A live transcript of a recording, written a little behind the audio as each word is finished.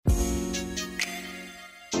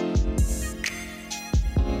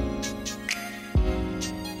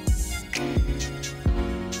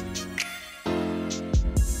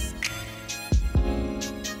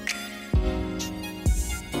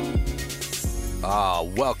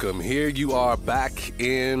Welcome. Here you are back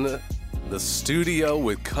in the studio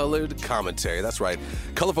with Colored Commentary. That's right.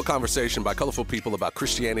 Colorful conversation by colorful people about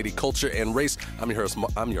Christianity, culture, and race. I'm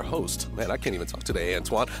your host. Man, I can't even talk today,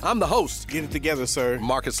 Antoine. I'm the host. Get it together, sir.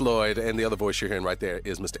 Marcus Lloyd, and the other voice you're hearing right there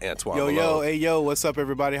is Mr. Antoine. Yo, what's up,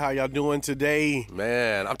 everybody? How y'all doing today?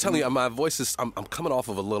 Man, I'm telling you, my voice is, I'm coming off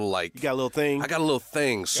of a little like... You got a little thing? I got a little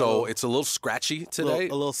thing, so it's a little scratchy today.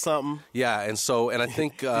 A little something? Yeah, and I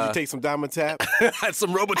think... Did you take some Diamond Tap? I had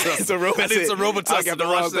some Robitussin. I did some Robitussin. I got the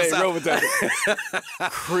wrong thing, Robitussin.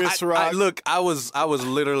 Chris Rock. Look, I was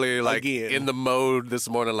literally like Again. in the mode this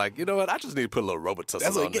morning, like, you know what? I just need to put a little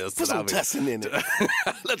Robitussin on this. Put some tussin in it.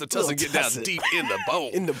 Let the tussin get down deep in the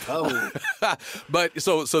bone. In the bone. But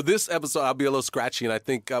so this episode, I'll be a little scratchy, and I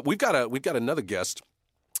think we've got another guest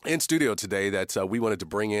in studio today that we wanted to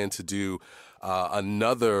bring in to do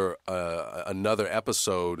another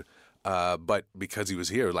episode. But because he was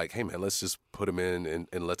here, like, hey, man, let's just put him in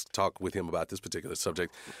and let's talk with him about this particular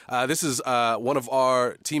subject. This is one of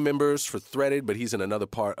our team members for Threaded, but he's in another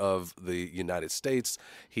part of the United States.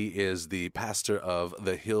 He is the pastor of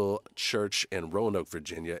the Hill Church in Roanoke,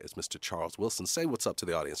 Virginia. It's Mr. Charles Wilson. Say what's up to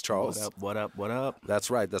the audience, Charles. What up? That's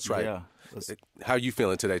right. Yeah. How are you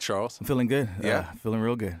feeling today, Charles? I'm feeling good. Yeah? Feeling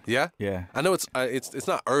real good. Yeah? Yeah. I know it's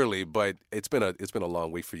not early, but it's been a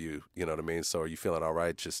long week for you. You know what I mean? So are you feeling all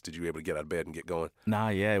right? Did you able to get out of bed and get going? Nah,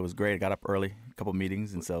 yeah, it was great. I got up early, a couple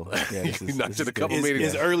meetings, and so yeah, You knocked it a couple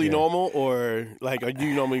meetings. Is early normal, or like, are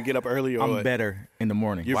you normally get up early? Or I'm what? better in the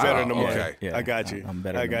morning. You're better in the morning. Okay. Yeah, I got you. I'm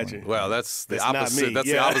better. I in the got morning. you. Well, that's the That's not opposite. me. That's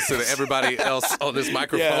Yeah. the opposite of everybody else on this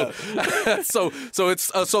microphone. so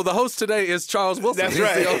the host today is Charles Wilson. That's He's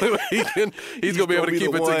right. the only way he's gonna be able to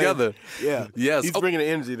keep it together. Yeah. Yes. He's bringing the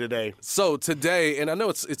energy today. So today, and I know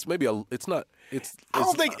it's maybe it's not. I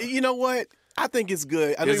don't think, you know what? I think it's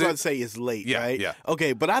good. I know Is you're it? about to say it's late, Yeah, right? yeah.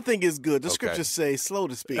 Okay, but I think it's good. The Okay. scriptures say slow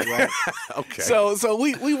to speak, right? Okay. So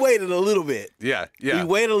we waited a little bit. Yeah. We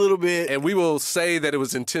waited a little bit. And we will say that it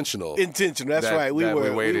was intentional. Intentional. That's that- right. We that we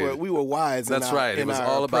waited. were wise. That's in our, right. It in was our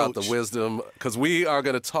all about the approach. wisdom, because we are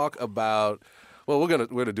going to talk about. Well, we're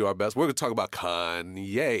gonna do our best. We're gonna talk about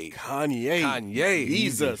Kanye. Kanye.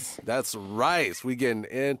 Jesus. That's right. We getting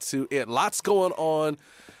into it. Lots going on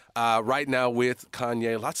right now with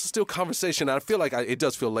Kanye. Lots of still conversation. I feel like it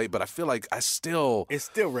does feel late, but I feel like It's still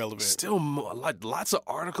relevant. Lots of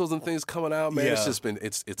articles and things coming out. Man, it's Yeah. just been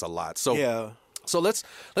it's a lot. So Yeah. So let's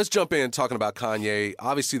jump in talking about Kanye.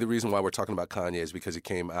 Obviously, the reason why we're talking about Kanye is because he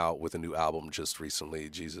came out with a new album just recently,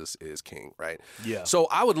 Jesus is King, right? Yeah. So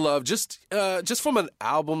I would love just from an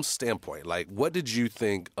album standpoint, like, what did you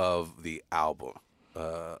think of the album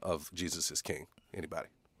of Jesus is King? Anybody?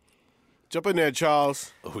 Jump in there,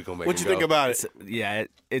 Charles. We gonna make What him you think go? about it? Yeah,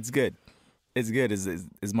 it's good. It's good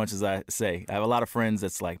as much as I say. I have a lot of friends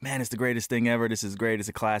that's like, man, it's the greatest thing ever. This is great. It's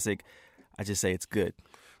a classic. I just say it's good.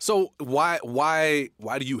 So why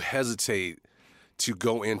do you hesitate to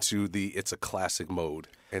go into the it's a classic mode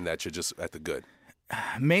and that you're just at the good?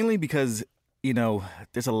 Mainly because,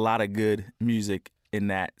 there's a lot of good music in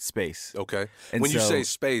that space. Okay. And When you so- say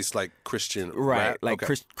space, like Christian Right, rap? like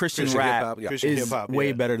Okay. Christian hip-hop, rap yeah. Christian is hip-hop, way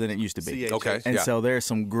yeah. better than it used to be. CHH. Okay. And yeah. so there's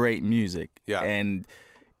some great music. Yeah. And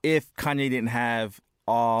if Kanye didn't have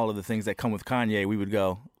all of the things that come with Kanye, we would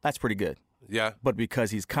go, that's pretty good. Yeah. But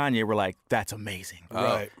because he's Kanye, we're like, that's amazing.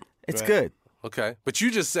 Right. It's Right. good. Okay. But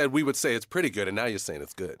you just said we would say it's pretty good, and now you're saying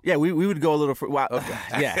it's good. Yeah, we would go a little. Wow.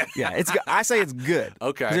 Yeah. It's. I say it's good.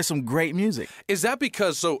 Okay. 'Cause there's some great music. Is that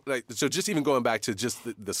because so just even going back to just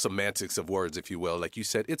the semantics of words, if you will, like you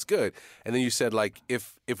said it's good, and then you said like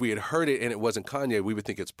if we had heard it and it wasn't Kanye, we would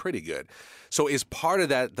think it's pretty good. So is part of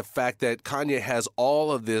that the fact that Kanye has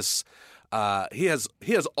all of this? He has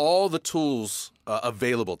all the tools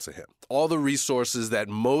available to him, all the resources that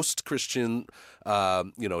most Christian,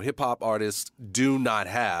 hip hop artists do not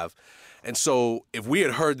have. And so if we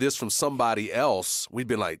had heard this from somebody else, we'd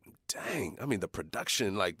been like, dang, I mean, the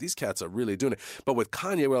production, like these cats are really doing it. But with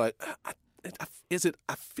Kanye, we're like,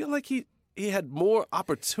 I feel like he had more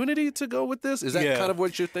opportunity to go with this. Is that Yeah. kind of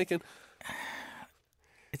what you're thinking?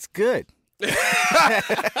 It's good.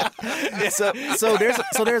 so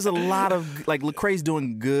there's a lot of like Lecrae's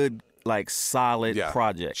doing good, like solid Yeah,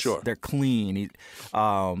 projects. sure. They're clean.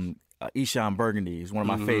 Eshawn Burgundy is one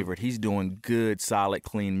of my favorite. He's doing good, solid,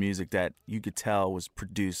 clean music that you could tell was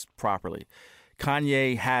produced properly.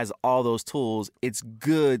 Kanye has all those tools. It's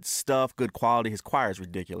good stuff, good quality. His choir is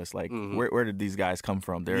ridiculous. Like, where did these guys come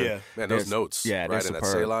from? Yeah. Man, those notes, yeah, right, they're in that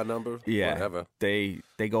superb. Selah number, Yeah, whatever. they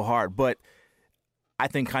go hard. But I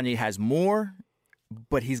think Kanye has more,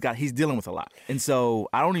 but he's dealing with a lot, and so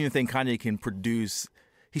I don't even think Kanye can produce,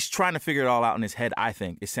 he's trying to figure it all out in his head. I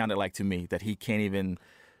think it sounded like to me that he can't even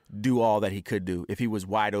do all that he could do if he was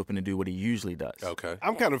wide open to do what he usually does. Okay.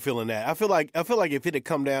 I'm kind of feeling that. I feel like if it had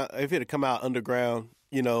come out underground,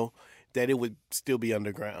 that it would still be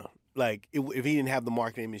underground. Like if he didn't have the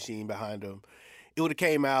marketing machine behind him, it would have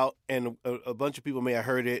came out and a bunch of people may have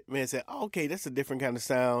heard it, may have said, oh, okay, that's a different kind of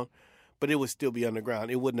sound, but it would still be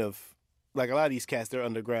underground. It wouldn't have, like a lot of these cats, they're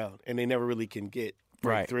underground and they never really can get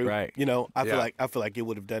through. Right. I feel like it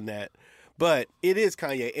would have done that. But it is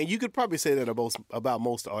Kanye, and you could probably say that about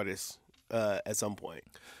most artists at some point.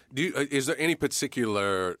 Is there any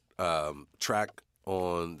particular track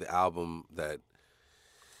on the album that,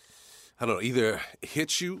 I don't know, either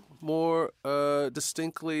hits you more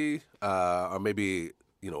distinctly, or maybe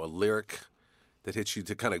a lyric that hits you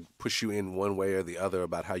to kind of push you in one way or the other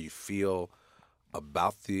about how you feel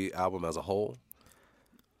about the album as a whole?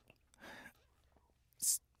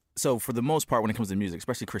 So for the most part, when it comes to music,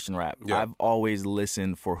 especially Christian rap, I've always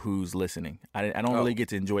listened for who's listening. I don't really get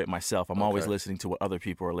to enjoy it myself. I'm always listening to what other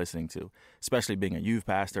people are listening to, especially being a youth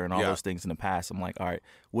pastor and all those things in the past. I'm like, all right,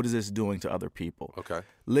 what is this doing to other people? Okay.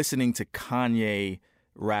 Listening to Kanye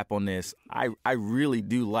rap on this, I really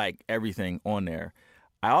do like everything on there.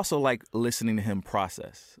 I also like listening to him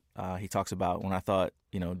process. He talks about when I thought,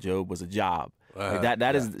 Job was a job. Like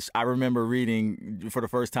that is. I remember reading for the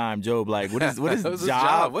first time Job. Like, what is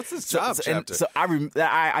job? What's his job chapter? So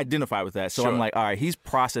I identify with that. So Sure. I'm like, all right, he's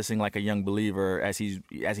processing like a young believer as he's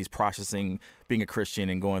processing being a Christian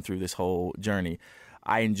and going through this whole journey.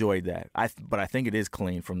 I enjoyed that. But I think it is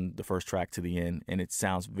clean from the first track to the end, and it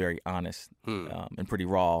sounds very honest and pretty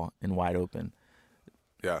raw and wide open.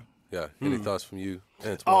 Yeah. Any thoughts from you,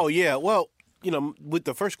 Antoine? Oh yeah, well, with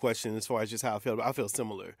the first question, as far as just how I feel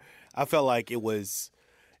similar. I felt like it was,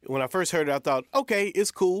 when I first heard it, I thought, okay, it's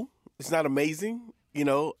cool. It's not amazing,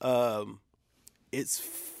 it's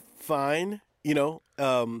fine,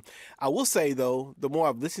 I will say, though, the more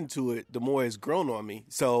I've listened to it, the more it's grown on me.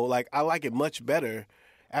 So, like, I like it much better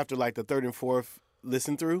after, like, the third and fourth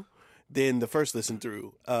listen through than the first listen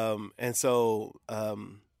through. And so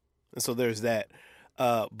there's that.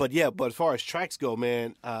 But as far as tracks go,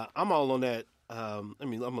 man, I'm all on that. I'm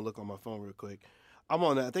going to look on my phone real quick. I'm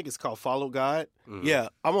on that. I think it's called Follow God. Mm-hmm. Yeah,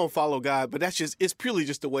 I'm on Follow God, but it's purely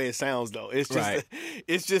just the way it sounds, though. It's just,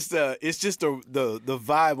 it's just the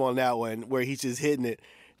vibe on that one where he's just hitting it.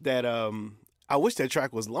 That I wish that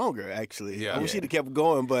track was longer. Actually, I wish he'd have kept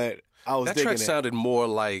going, but I was digging it. That track sounded more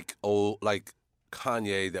like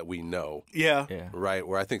Kanye that we know. Yeah. Right.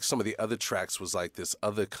 Where I think some of the other tracks was like this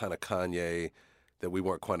other kind of Kanye that we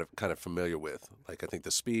weren't kind of familiar with. Like I think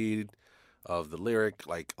the speed of the lyric,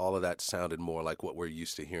 like all of that sounded more like what we're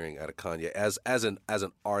used to hearing out of Kanye as an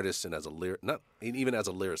artist and as even as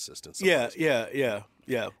a lyricist. In some ways.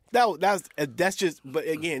 Yeah. That's just. But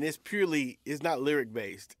again, it's not lyric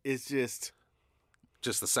based. It's just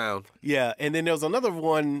the sound. Yeah, and then there was another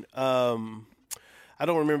one. I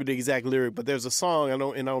don't remember the exact lyric, but there's a song. I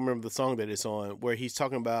don't remember the song that it's on where he's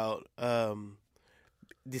talking about.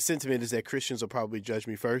 The sentiment is that Christians will probably judge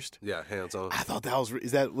me first. Yeah, Hands On. I thought that was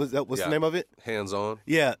what's the name of it? Hands On.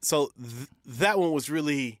 Yeah, so that one was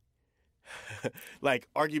really like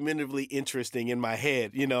argumentatively interesting in my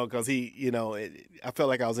head, because I felt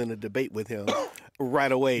like I was in a debate with him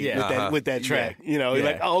right away with that track. He's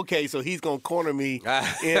like, oh, okay, so he's gonna corner me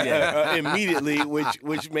immediately,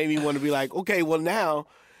 which made me want to be like, okay, well now.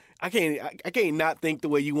 I can't not think the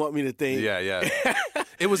way you want me to think. Yeah.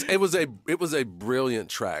 It was a brilliant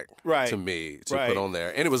track to me to put on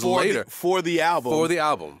there, and it was later for the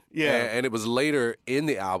album. Yeah, and it was later in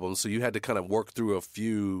the album, so you had to kind of work through a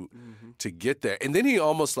few to get there, and then he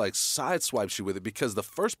almost like sideswipes you with it because the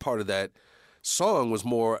first part of that song was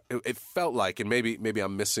more. It felt like, and maybe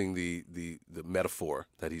I'm missing the metaphor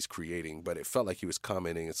that he's creating, but it felt like he was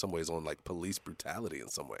commenting in some ways on like police brutality in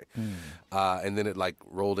some way, and then it like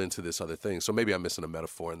rolled into this other thing. So maybe I'm missing a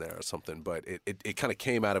metaphor in there or something. But it kind of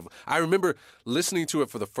came out of. I remember listening to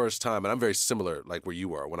it for the first time, and I'm very similar like where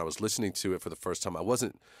you are. When I was listening to it for the first time, I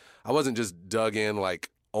wasn't just dug in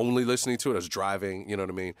like only listening to it. I was driving, you know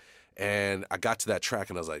what I mean, and I got to that track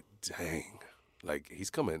and I was like, dang. Like he's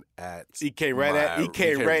coming at he came right at it.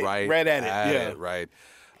 Yeah, right.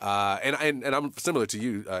 And I'm similar to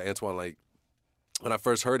you, Antoine. Like when I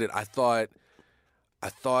first heard it, I thought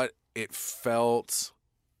it felt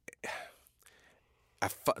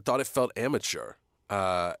amateur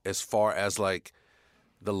as far as like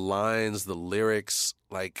the lines, the lyrics,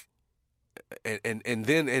 like. And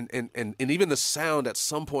then even the sound at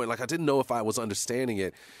some point, like I didn't know if I was understanding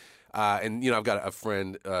it. And I've got a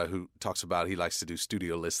friend who talks about he likes to do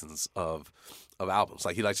studio listens of albums.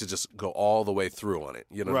 Like he likes to just go all the way through on it.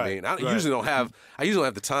 You know what I mean? I usually don't have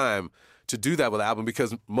the time to do that with an album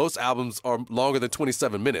because most albums are longer than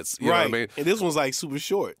 27 minutes. You know what I mean? And this one's like super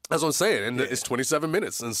short. That's what I'm saying. And it's 27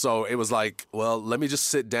 minutes. And so it was like, well, let me just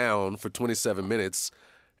sit down for 27 minutes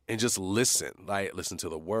and just listen. Like listen to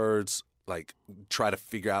the words, like try to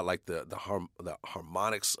figure out like the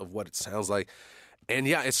harmonics of what it sounds like. And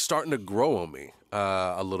yeah, it's starting to grow on me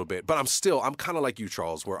a little bit. But I'm kind of like you,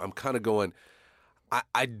 Charles, where I'm kind of going,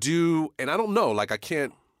 I do, and I don't know, like I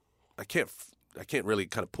can't really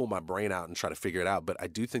kind of pull my brain out and try to figure it out. But I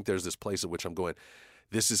do think there's this place at which I'm going,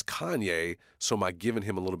 this is Kanye, so am I giving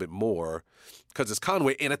him a little bit more because it's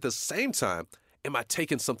Kanye? And at the same time, am I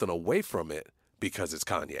taking something away from it because it's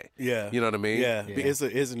Kanye? Yeah. You know what I mean? Yeah. It's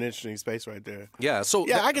an interesting space right there. Yeah. So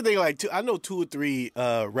I can think of like I know 2 or 3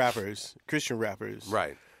 rappers, Christian rappers,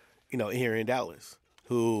 right? Here in Dallas,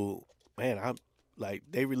 who, man,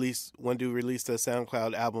 one dude released a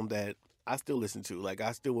SoundCloud album that I still listen to. Like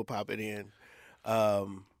I still will pop it in.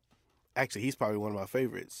 Actually, he's probably one of my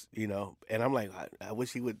favorites, And I'm like, I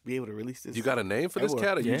wish he would be able to release this. You got a name for this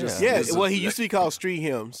cat? Or you just, well, he used to be called Street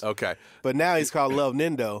Hymns. Okay. But now he's called Love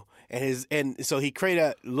Nindo. And so he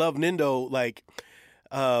created Love Nindo, like,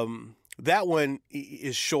 that one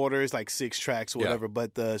is shorter. It's like 6 tracks or whatever. Yeah.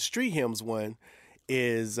 But the Street Hymns one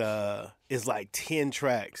is like 10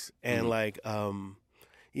 tracks. And like,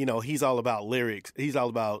 he's all about lyrics. He's all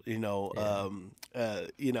about, he's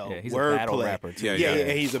word a battle play. rapper too.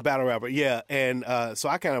 Yeah, he's a battle rapper. Yeah, and so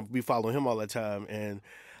I kind of be following him all the time, and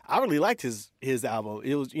I really liked his album.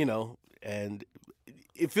 It was, and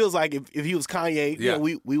it feels like if he was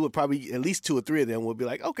Kanye, we would probably at least 2 or 3 of them would be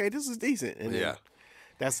like, okay, this is decent. And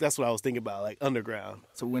that's what I was thinking about, like underground.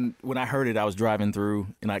 So when I heard it, I was driving through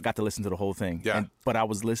and I got to listen to the whole thing. Yeah. But I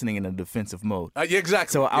was listening in a defensive mode. Yeah,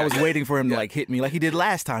 exactly. So I was waiting for him to like hit me like he did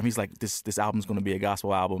last time. He's like, this album's going to be a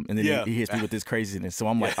gospel album, and then he hits me with this craziness. So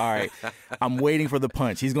I'm like, all right, I'm waiting for the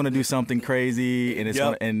punch. He's going to do something crazy,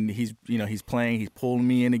 and and he's he's playing, he's pulling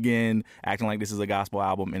me in again, acting like this is a gospel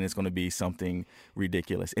album, and it's going to be something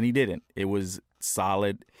ridiculous. And he didn't. It was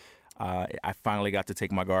solid. I finally got to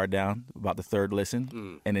take my guard down about the 3rd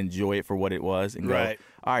listen and enjoy it for what it was and go,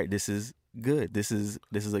 all right, this is good. This is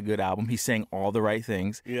a good album. He's saying all the right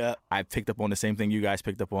things. Yeah. I picked up on the same thing you guys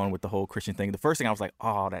picked up on with the whole Christian thing. The first thing I was like,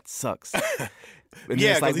 oh, that sucks. And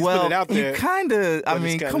yeah, it's like, he's putting it out there. You kind of, I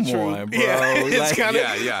mean, come on, bro. Yeah, it's kind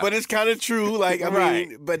of, yeah. But it's kind of true. Like, I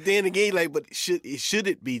mean, but then again, like, but should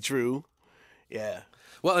it be true? Yeah.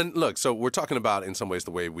 Well, and look, so we're talking about, in some ways,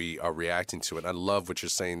 the way we are reacting to it. I love what you're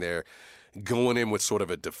saying there, going in with sort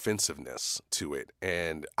of a defensiveness to it.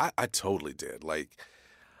 And I totally did. Like,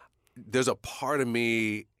 there's a part of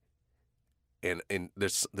me, and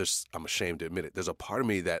there's I'm ashamed to admit it, there's a part of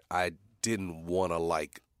me that I didn't want to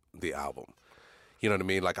like the album. You know what I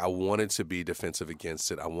mean? Like, I wanted to be defensive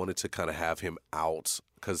against it. I wanted to kind of have him out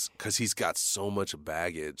because he's got so much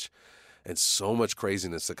baggage and so much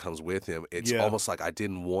craziness that comes with him. It's almost like I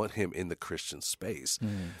didn't want him in the Christian space.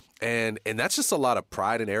 And that's just a lot of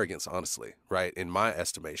pride and arrogance, honestly, right? In my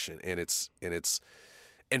estimation.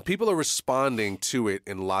 And people are responding to it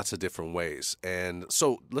in lots of different ways. And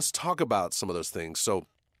so let's talk about some of those things. So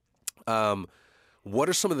what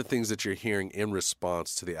are some of the things that you're hearing in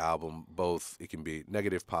response to the album? Both, it can be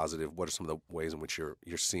negative, positive. What are some of the ways in which you're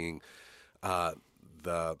seeing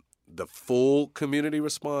the full community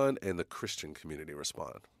respond and the Christian community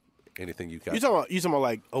respond? Anything you got? You talking about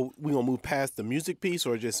like, oh, we gonna move past the music piece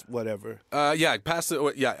or just whatever? Past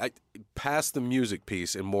the music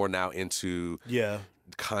piece and more now into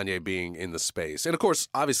Kanye being in the space. And of course,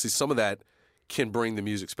 obviously, some of that can bring the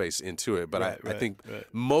music space into it. But I think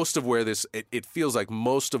most of where it feels like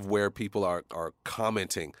most of where people are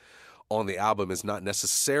commenting on the album is not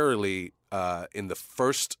necessarily in the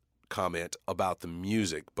first comment about the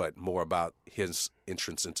music, but more about his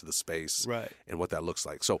entrance into the space and what that looks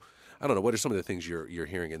like. So I don't know, what are some of the things you're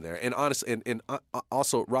hearing in there? And honestly, and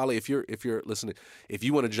also, Raleigh, if you're listening, if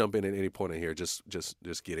you want to jump in at any point in here, just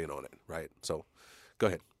get in on it, right? So go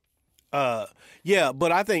ahead.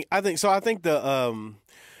 But I think the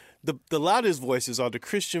loudest voices are the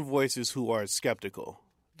Christian voices who are skeptical.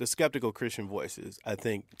 The skeptical Christian voices, I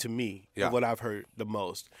think, to me, what I've heard the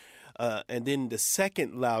most. And then the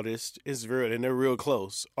second loudest is and they're real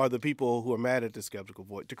close, are the people who are mad at the skeptical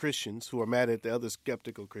voice, the Christians who are mad at the other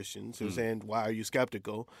skeptical Christians who are saying, why are you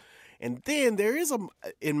skeptical? And then there is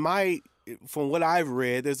from what I've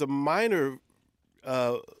read, there's a minor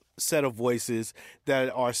set of voices that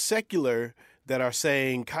are secular that are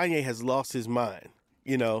saying Kanye has lost his mind,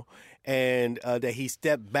 and that he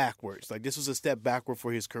stepped backwards. Like this was a step backward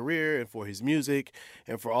for his career and for his music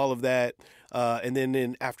and for all of that. And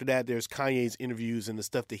then after that, there's Kanye's interviews and the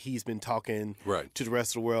stuff that he's been talking to the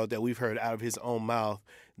rest of the world that we've heard out of his own mouth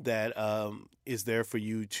that is there for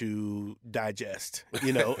you to digest,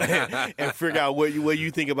 and figure out what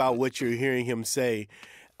you think about what you're hearing him say.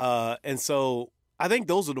 And so I think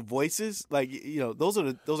those are the voices, like, those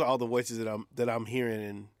are all the voices that I'm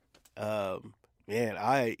hearing. And man,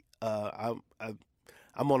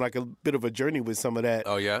 I'm on like a bit of a journey with some of that.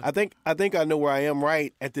 Oh yeah. I think I know where I am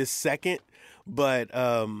right at this second, but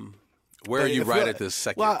where are you right at this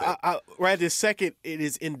second? Well, right at this second, it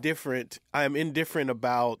is indifferent. I am indifferent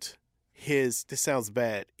about his. This sounds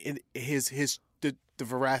bad. The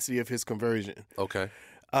veracity of his conversion. Okay.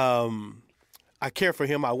 I care for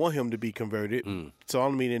him. I want him to be converted. So I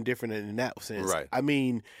don't mean indifferent in that sense. Right. I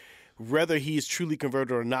mean, whether he's truly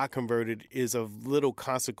converted or not converted is of little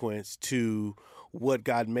consequence to what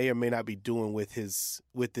God may or may not be doing with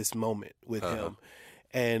this moment with him.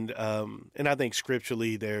 And I think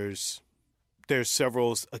scripturally there's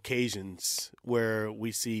several occasions where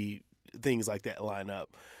we see things like that line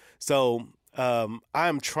up. So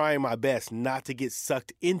I'm trying my best not to get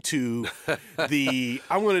sucked into I'm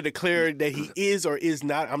going to declare that he is or is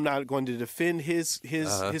not. I'm not going to defend his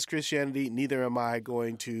Christianity. Neither am I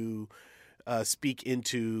going to speak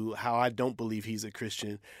into how I don't believe he's a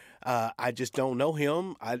Christian. I just don't know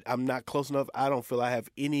him. I'm not close enough. I don't feel I have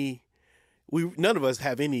any. None of us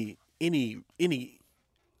have any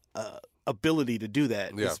ability to do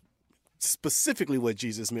that. Yeah. It's specifically what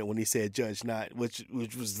Jesus meant when he said "judge not," which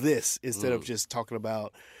was this instead of just talking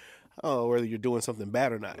about whether you're doing something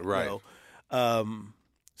bad or not. Right.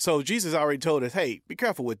 So Jesus already told us, hey, be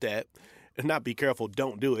careful with that, and not be careful.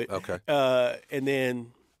 Don't do it. Okay. And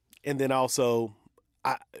then also,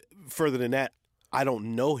 further than that, I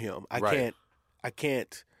don't know him. I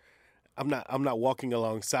can't. I'm not walking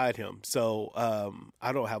alongside him. So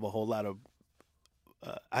I don't have a whole lot of.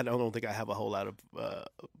 I don't think I have a whole lot of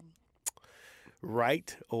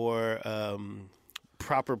right or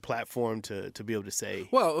proper platform to be able to say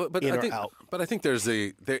I think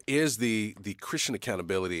there is the Christian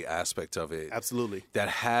accountability aspect of it. Absolutely. That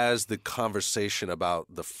has the conversation about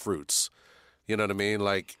the fruits. You know what I mean?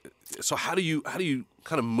 Like, so how do you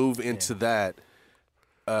kind of move into that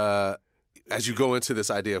as you go into this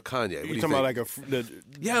idea of Kanye? You're talking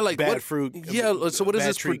about like bad fruit. Yeah. So what is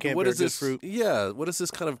this? What is this fruit? Yeah. What is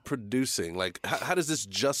this kind of producing? Like, how does this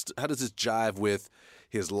jive with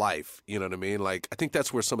his life? You know what I mean? Like, I think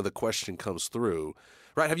that's where some of the question comes through.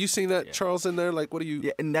 Right? Have you seen that, Charles, in there? Like, what do you?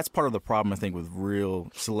 Yeah, and that's part of the problem, I think, with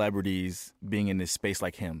real celebrities being in this space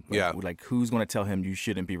like him. Like, who's going to tell him you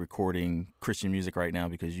shouldn't be recording Christian music right now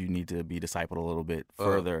because you need to be discipled a little bit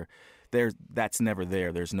further? That's never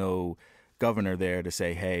there. There's no governor there to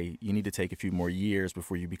say, hey, you need to take a few more years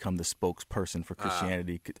before you become the spokesperson for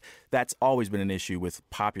Christianity. That's always been an issue with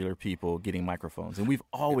popular people getting microphones. And we've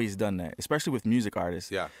always done that, especially with music artists.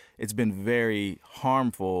 Yeah. It's been very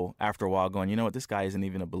harmful after a while going, you know what, this guy isn't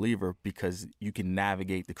even a believer because you can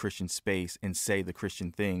navigate the Christian space and say the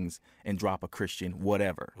Christian things and drop a Christian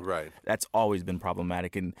whatever. Right. That's always been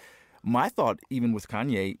problematic. And my thought, even with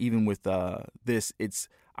Kanye, even with this,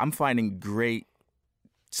 I'm finding great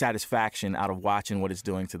satisfaction out of watching what it's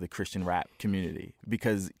doing to the Christian rap community,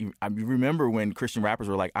 because I remember when Christian rappers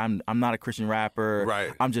were like, I'm not a Christian rapper,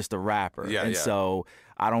 right, I'm just a rapper. So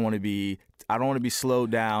I don't want to be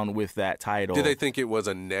slowed down with that title. Did they think it was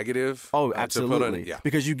a negative? Oh, absolutely.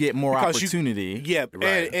 Because you get more opportunity.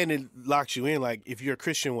 Right. And it locks you in. Like, if you're a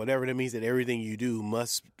Christian, whatever, that means that everything you do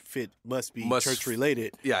must be church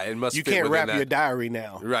related. Yeah, it must. You fit can't rap that. your diary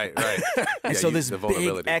now. Right. And so this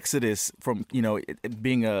big exodus from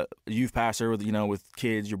being a youth pastor with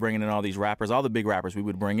kids, you're bringing in all these rappers, all the big rappers we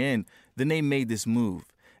would bring in. Then they made this move.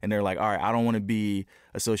 And they're like, all right, I don't want to be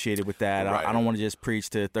associated with that. Right. I don't want to just preach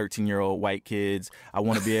to 13-year-old white kids. I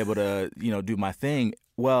want to be able to, do my thing.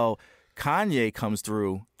 Well, Kanye comes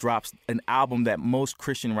through, drops an album that most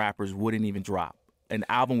Christian rappers wouldn't even drop. An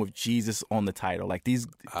album with Jesus on the title. Like, these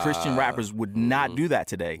Christian rappers would not do that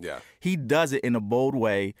today. Yeah. He does it in a bold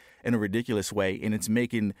way, in a ridiculous way, and it's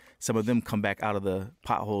making some of them come back out of the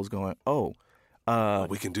potholes going, oh,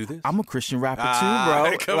 we can do this. I'm a Christian rapper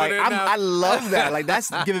too, bro. Like, I love that. Like,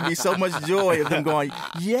 that's giving me so much joy of them going,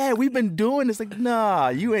 yeah, we've been doing this. Like, nah,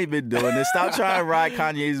 you ain't been doing this. Stop trying to ride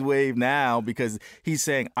Kanye's wave now, because he's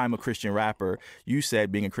saying I'm a Christian rapper. You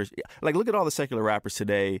said being a Christian. Like, look at all the secular rappers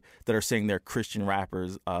today that are saying they're Christian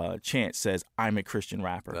rappers. Chance says I'm a Christian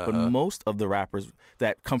rapper. But most of the rappers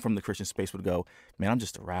that come from the Christian space would go, man, I'm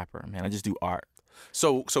just a rapper. Man, I just do art.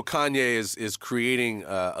 So Kanye is creating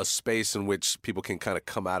a space in which people can kind of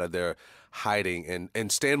come out of their hiding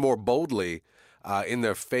and stand more boldly in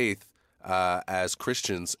their faith as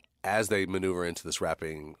Christians as they maneuver into this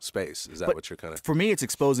rapping space. Is that what you're kind of... For me, it's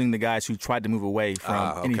exposing the guys who tried to move away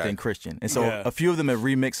from anything Christian. And so a few of them have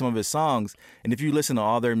remixed some of his songs, and if you listen to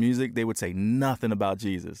all their music, they would say nothing about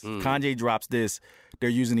Jesus. Kanye drops this, they're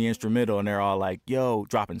using the instrumental, and they're all like, yo,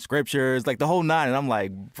 dropping scriptures, like the whole nine, and I'm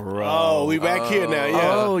like, bro. Oh, we back here now,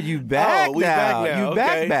 yeah. Oh, you back we now. back now. You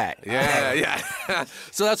Okay. back. Yeah.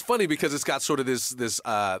 So that's funny because it's got sort of this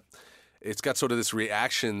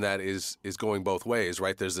reaction that is going both ways,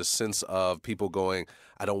 right? There's this sense of people going,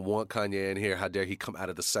 I don't want Kanye in here. How dare he come out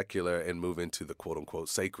of the secular and move into the quote unquote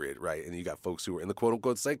sacred, right? And you got folks who were in the quote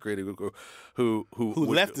unquote sacred who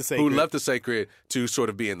left the sacred. who left the sacred to sort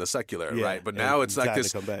of be in the secular, Yeah, right? But now it's like decided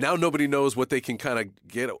this. to come back. Now nobody knows what they can kind of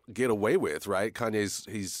get away with, right? Kanye's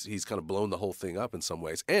he's kind of blown the whole thing up in some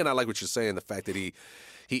ways, and I like what you're saying. The fact that he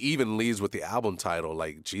even leads with the album title,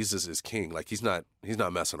 like Jesus is King. Like he's not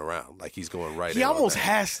messing around. Like he's going right. He in on almost that.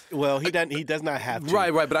 has. Well, he doesn't. He does not have to.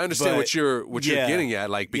 Right. But I understand what you're yeah. getting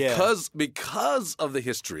at. Like because of the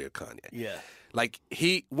history of Kanye. Yeah. Like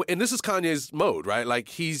and this is Kanye's mode, right? Like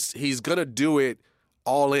he's gonna do it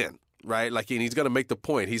all in. Right, like, and he's going to make the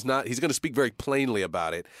point. He's going to speak very plainly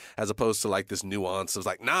about it, as opposed to like this nuance of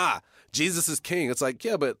like, nah, Jesus is King. It's like,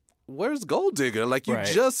 yeah, but where's Gold Digger? Like, you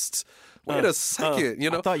just wait a second, you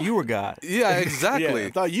know? I thought you were God. Yeah, exactly. Yeah,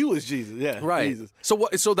 I thought you was Jesus. Yeah, Right. Jesus.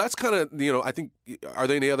 So that's kind of, I think. Are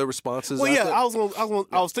there any other responses? Well, out yeah, there?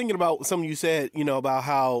 I was thinking about something you said, about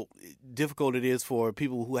how difficult it is for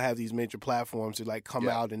people who have these major platforms to like come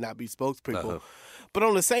out and not be spokespeople. But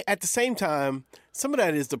at the same time, some of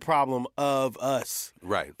that is the problem of us,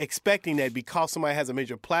 right? Expecting that because somebody has a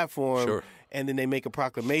major platform, and then they make a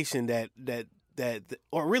proclamation that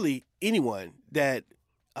or really anyone that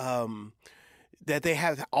they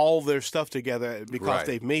have all their stuff together because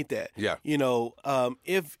they've made that. Yeah.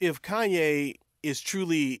 If Kanye is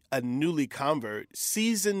truly a newly convert,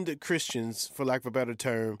 seasoned Christians, for lack of a better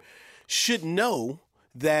term, should know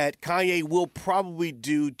that Kanye will probably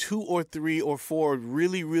do 2 or 3 or 4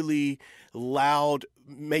 really, really loud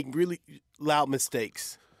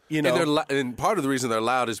mistakes. And part of the reason they're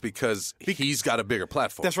loud is because he's got a bigger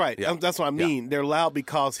platform. That's right. Yeah. That's what I mean. They're loud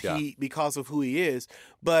because because of who he is.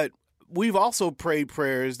 But we've also prayed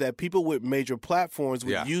prayers that people with major platforms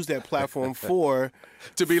would use that platform for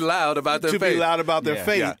to be loud about their faith. To be loud about their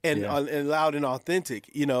faith Yeah. and loud and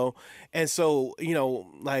authentic. And so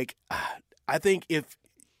like I think if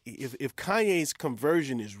Kanye's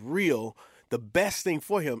conversion is real, the best thing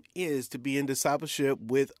for him is to be in discipleship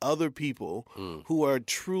with other people who are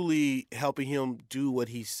truly helping him do what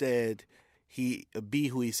he said be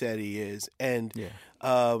who he said he is, and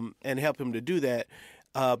help him to do that.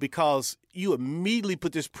 Because you immediately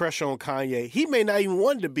put this pressure on Kanye. He may not even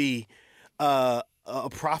want to be a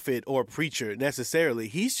prophet or a preacher necessarily.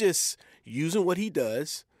 He's just using what he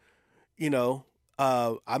does. I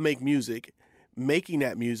make music. Making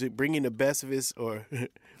that music, bringing the best of his, or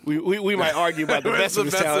we might argue about the best of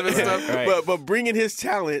his talent, right. but bringing his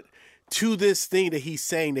talent to this thing that he's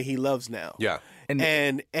saying that he loves now. Yeah.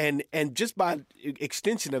 And just by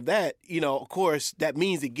extension of that, of course, that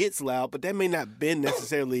means it gets loud, but that may not have been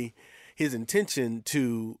necessarily his intention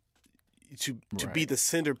to be the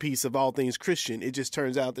centerpiece of all things Christian. It just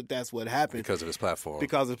turns out that that's what happened because of his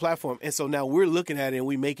platform. And so now we're looking at it and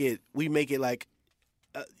we make it like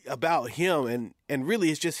about him, and really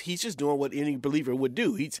he's just doing what any believer would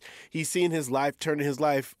do. He's seeing his life, turning his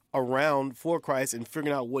life around for Christ, and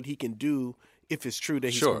figuring out what he can do if it's true that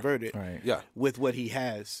he's converted with what he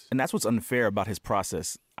has. And that's what's unfair about his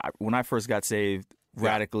process. When I first got saved,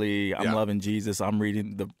 radically, I'm loving Jesus. I'm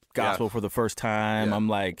reading the gospel for the first time. I'm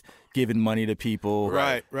like giving money to people.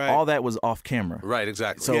 Right. All that was off camera. Right,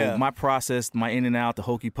 exactly. So my process, my in and out, the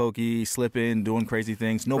hokey pokey, slipping, doing crazy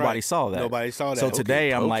things, nobody saw that. Nobody saw that. So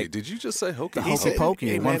today I'm like, did you just say hokey? Hokey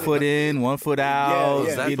pokey, one foot in, 1 foot out.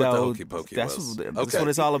 Yeah. That's what the hokey pokey that's was. That's what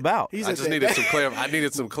it's all about. He I just needed some I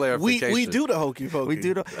needed some clarification. We do the hokey pokey. We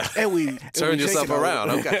do and we turn we yourself shake it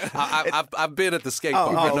around. Okay, I've been at the skate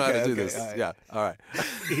park. I know how to do this. All right. Yeah, all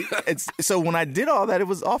right. So when I did all that, it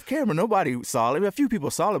was off camera. Nobody saw it. A few people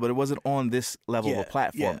saw it, but it wasn't on this level of a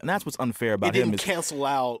platform. And that's what's unfair about it him. didn't cancel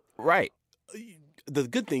out Right. the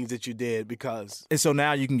good things that you did because. And so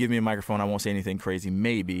now you can give me a microphone. I won't say anything crazy,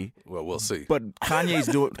 maybe. Well, we'll see. But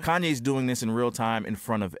Kanye's doing this in real time in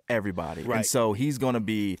front of everybody. Right. And so he's going to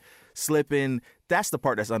be slipping. That's the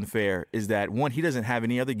part that's unfair. Is that one? He doesn't have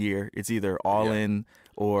any other gear. It's either all in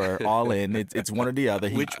or all in. It's one or the other.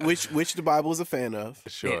 Which the Bible is a fan of.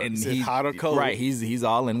 Sure. And Is it hot or cold? Right. He's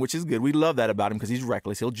all in, which is good. We love that about him because he's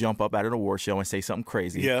reckless. He'll jump up at an award show and say something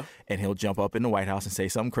crazy. Yeah. And he'll jump up in the White House and say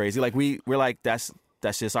something crazy. Like we're like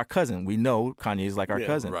that's just our cousin. We know Kanye's like our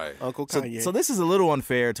cousin. Right. Uncle Kanye. So this is a little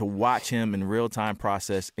unfair to watch him in real time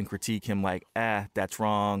process and critique him like, that's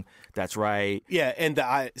wrong, that's right. Yeah, and the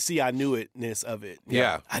I knew itness of it.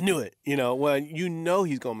 Yeah. I knew it. Well,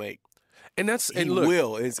 he's gonna make. And that's He look,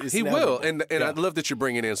 will. It's he will, and yeah. I love that you're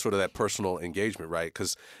bringing in sort of that personal engagement, right?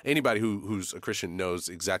 Because anybody who's a Christian knows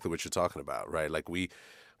exactly what you're talking about, right? Like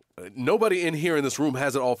nobody in here in this room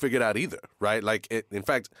has it all figured out either, right? Like, in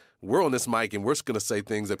fact, we're on this mic and we're going to say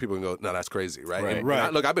things that people can go, no, that's crazy, right? Right.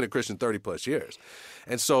 And look, I've been a Christian 30 plus years.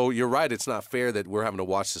 And so you're right, it's not fair that we're having to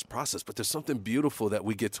watch this process, but there's something beautiful that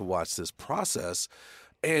we get to watch this process.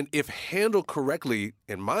 And if handled correctly,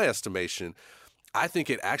 in my estimation, I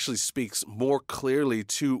think it actually speaks more clearly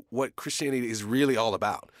to what Christianity is really all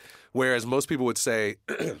about. Whereas most people would say,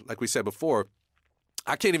 like we said before,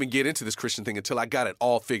 I can't even get into this Christian thing until I got it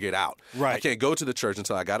all figured out. Right. I can't go to the church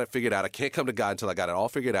until I got it figured out. I can't come to God until I got it all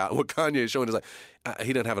figured out. And what Kanye is showing is like,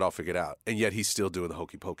 he doesn't have it all figured out. And yet he's still doing the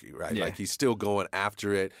hokey pokey, right? Yeah. Like he's still going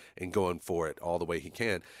after it and going for it all the way he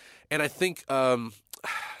can. And I think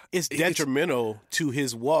It's detrimental to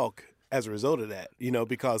his walk as a result of that,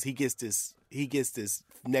 because he gets this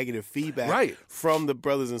negative feedback from the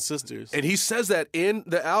brothers and sisters. And he says that in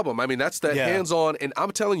the album. I mean, that's that hands-on. And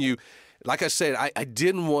I'm telling you, like I said, I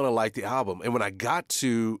didn't want to like the album. And when I got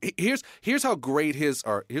to here's how great here's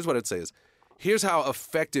what I'd say is, here's how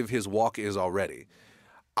effective his walk is already.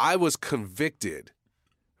 I was convicted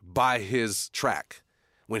by his track.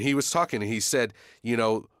 When he was talking, and he said,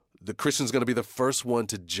 the Christian's going to be the first one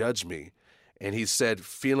to judge me. And he said,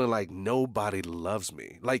 feeling like nobody loves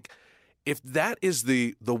me. Like, if that is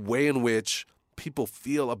the way in which people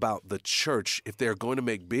feel about the church, if they're going to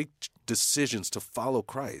make big decisions to follow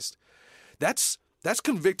Christ, that's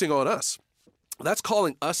convicting on us. That's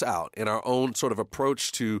calling us out in our own sort of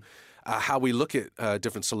approach to how we look at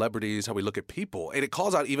different celebrities, how we look at people. And it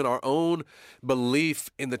calls out even our own belief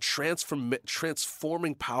in the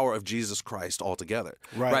transforming power of Jesus Christ altogether.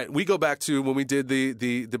 Right? We go back to when we did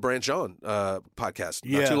the Branch John podcast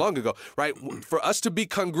not too long ago. Right? For us to be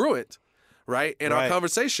congruent, right, in our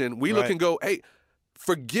conversation, we look and go, hey,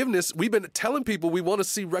 forgiveness, we've been telling people we want to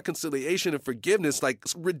see reconciliation and forgiveness, like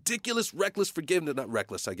ridiculous, reckless forgiveness, not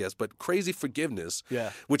reckless, I guess, but crazy forgiveness,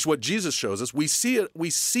 which what Jesus shows us. We see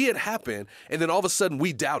it happen, and then all of a sudden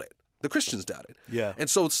we doubt it. The Christians doubt it. Yeah. And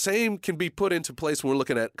so same can be put into place when we're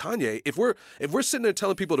looking at Kanye. If we're sitting there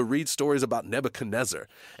telling people to read stories about Nebuchadnezzar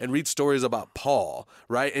and read stories about Paul,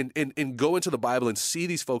 right? And go into the Bible and see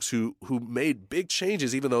these folks who made big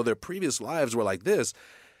changes even though their previous lives were like this.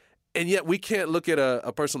 And yet we can't look at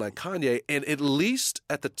a person like Kanye and at least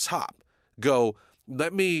at the top go,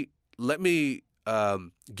 let me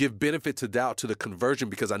give benefit to doubt to the conversion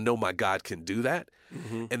because I know my God can do that.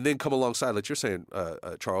 Mm-hmm. And then come alongside, like you're saying,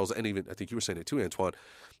 Charles, and even I think you were saying it too, Antoine.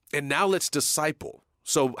 And now let's disciple.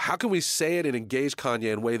 So how can we say it and engage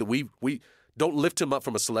Kanye in a way that we don't lift him up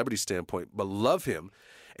from a celebrity standpoint, but love him,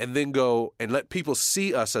 and then go and let people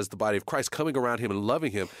see us as the body of Christ coming around him and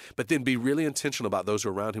loving him, but then be really intentional about those who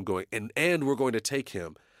are around him going, and we're going to take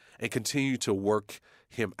him and continue to work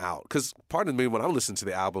him out. Because pardon me, when I'm listening to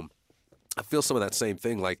the album, I feel some of that same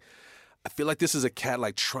thing. Like, I feel like this is a cat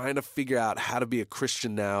like trying to figure out how to be a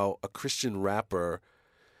Christian now, a Christian rapper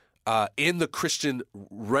in the Christian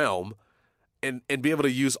realm, and be able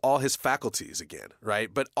to use all his faculties again,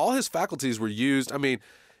 right? But all his faculties were used, I mean,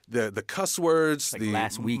 the cuss words, like the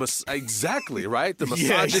last week. Exactly, right? The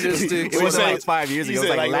misogynistic. It wasn't like 5 years ago. It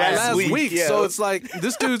was like last week. Yeah. So it's like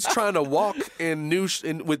this dude's trying to walk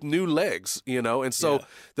with new legs, And so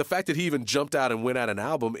the fact that he even jumped out and went out an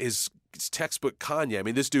album is textbook Kanye. I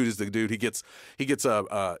mean, this dude is the dude. He gets in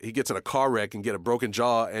a car wreck and get a broken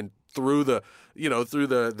jaw and through the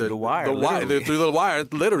wire.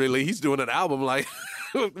 Literally, he's doing an album like.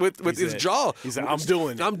 with his jaw. He said, I'm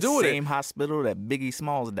doing it. Same hospital that Biggie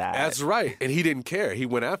Smalls died. That's right. And he didn't care. He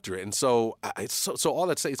went after it. And so all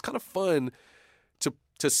that say, it's kind of fun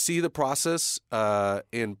to see the process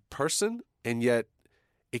in person, and yet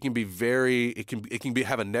it can be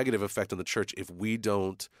have a negative effect on the church if we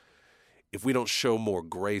don't show more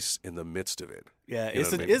grace in the midst of it. Yeah,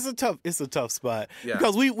 it's a tough spot. Yeah.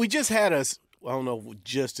 Because we just had I don't know if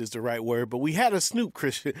just is the right word, but we had a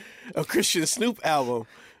Christian Snoop album.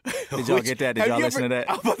 Did y'all get that? Did y'all listen to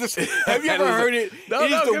that? I'm about to say, have you ever heard it?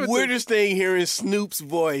 It is the weirdest thing hearing Snoop's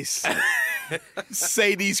voice.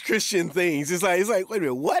 say these Christian things. It's like wait a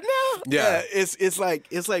minute, what now? Yeah. It's like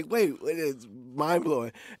wait, it's mind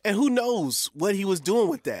blowing. And who knows what he was doing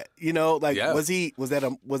with that? You know, like Yeah. was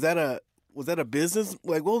that a business?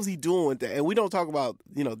 Like what was he doing with that? And we don't talk about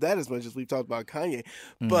that as much as we've talked about Kanye,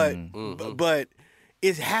 but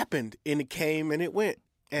it happened and it came and it went.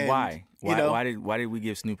 And, Why? You know, Why did we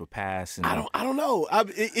give Snoop a pass? And I don't know.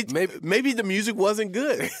 Maybe the music wasn't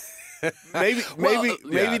good.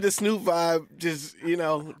 maybe the Snoop vibe just didn't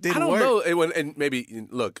I don't work. know. And maybe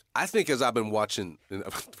look, I think as I've been watching, we're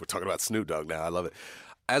talking about Snoop Dogg now. I love it.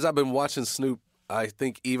 As I've been watching Snoop, I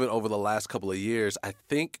think even over the last couple of years, I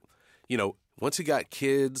think once he got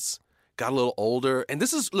kids, got a little older, and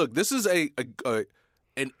this is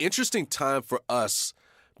an interesting time for us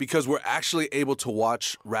because we're actually able to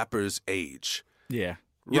watch rappers age. Yeah.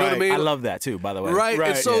 You know what I mean? I love that too, by the way. Right.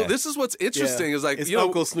 And so yeah. this is what's interesting is like It's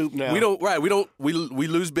Uncle Snoop now. We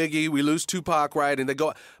lose Biggie, we lose Tupac, right? And they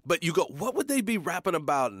go, but you go, what would they be rapping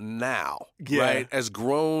about now? Yeah. Right? As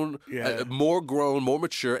grown, Yeah. more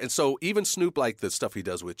mature. And so even Snoop, like the stuff he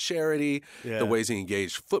does with charity, Yeah. the ways he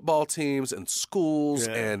engaged football teams and schools,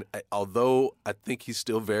 Yeah. and although I think he's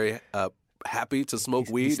still very happy to smoke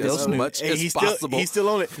weed still as Snoop. much And as possible. He's still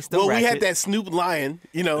on it. still We had ratchet. that Snoop Lion,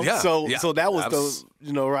 Yeah, so yeah. that was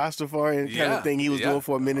the Rastafarian kind Yeah, of thing he was yeah. doing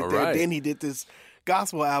for a minute All there. right. Then he did this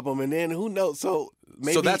gospel album, and then who knows? So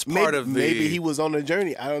maybe that's part of the- maybe he was on a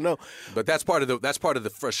journey. I don't know. But that's part of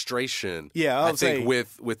the frustration. Yeah, I I would think say-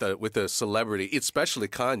 with a celebrity, especially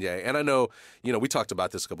Kanye. And I know we talked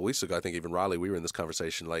about this a couple weeks ago. I think even Raleigh, we were in this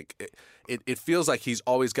conversation. Like it feels like he's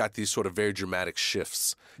always got these sort of very dramatic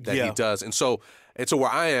shifts that he Yeah. does. And so where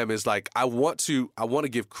I am is like I want to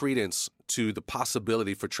give credence to the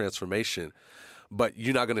possibility for transformation. But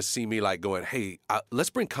you're not going to see me like going, hey, let's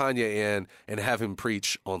bring Kanye in and have him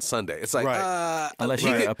preach on Sunday. It's like, Right. Unless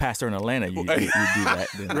you're a pastor in Atlanta, you do that.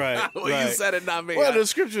 Then. Right, well, you said it, not me. Well, the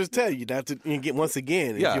scriptures tell you not to get once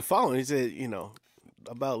again. Yeah. If you're following, he said,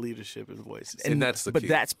 about leadership and voices. And that's the But key.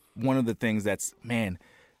 that's one of the things that's,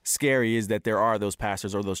 scary is that there are those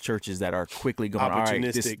pastors or those churches that are quickly going, all right,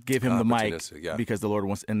 just Opportunistic. give him the mic Opportunistic, yeah. because the Lord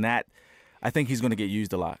wants, and that, I think he's going to get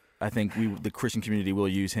used a lot. I think the Christian community will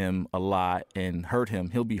use him a lot and hurt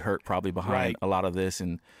him. He'll be hurt probably behind Right. a lot of this.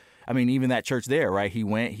 And I mean, even that church there, right? He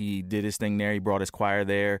went, he did his thing there. He brought his choir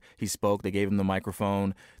there. He spoke. They gave him the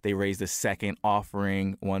microphone. They raised a second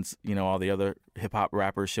offering once, all the other hip hop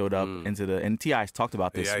rappers showed up and T.I. talked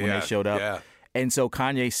about this when they showed up. Yeah. And so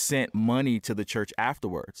Kanye sent money to the church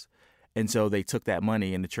afterwards. And so they took that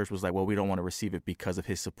money and the church was like, well, we don't want to receive it because of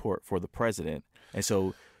his support for the president. And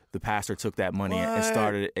so the pastor took that money and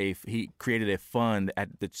started he created a fund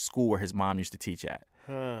at the school where his mom used to teach at.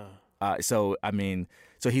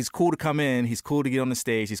 So he's cool to come in. He's cool to get on the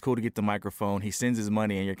stage. He's cool to get the microphone. He sends his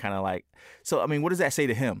money and you're kind of like, so, I mean, what does that say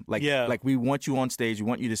to him? Like, like we want you on stage. We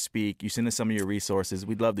want you to speak. You send us some of your resources.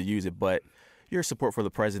 We'd love to use it, but your support for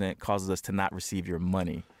the president causes us to not receive your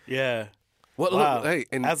money. Yeah. Well, Wow. look, hey,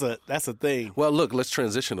 and That's a thing. well, look, let's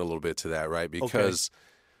transition a little bit to that, right? Because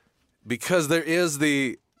there is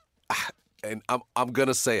and I'm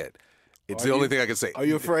gonna say it. It's the only thing I can say. Are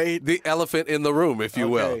you afraid? The elephant in the room, if you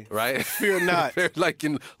will, Okay. right? Fear not. Like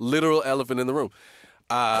in literal elephant in the room.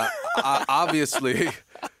 Obviously,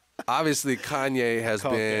 Kanye has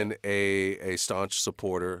been a staunch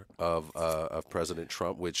supporter of President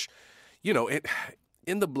Trump, which,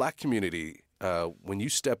 in the black community, when you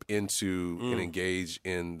step into and engage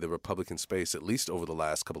in the Republican space, at least over the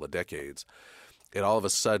last couple of decades, it all of a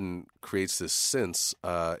sudden creates this sense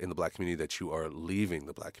in the black community that you are leaving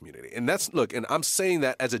the black community. And and I'm saying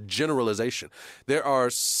that as a generalization. There are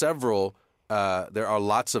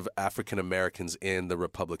lots of African Americans in the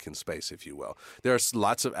Republican space, if you will. There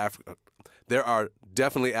are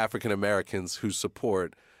definitely African Americans who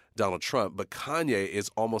support Donald Trump, but Kanye is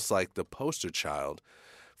almost like the poster child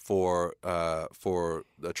for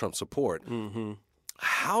the Trump support. Mm-hmm.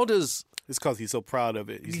 How does It's because he's so proud of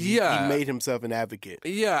it. Yeah. He made himself an advocate.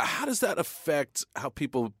 how does that affect how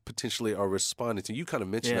people potentially are responding to? You kind of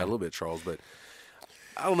mentioned that a little bit, Charles, but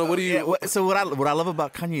I don't know. What do you? So what I love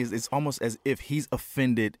about Kanye is it's almost as if he's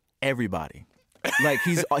offended everybody. Like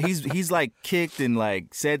he's like kicked and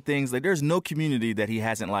like said things like there's no community that he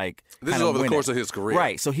hasn't like. This is kinda over the went course at. of his career,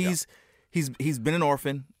 right? So he's been an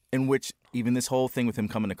orphan, in which even this whole thing with him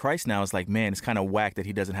coming to Christ now is like, man, it's kind of whack that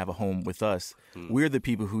he doesn't have a home with us. We're the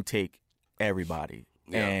people who take everybody,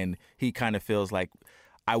 and he kind of feels like,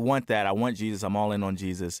 I want that. I want Jesus. I'm all in on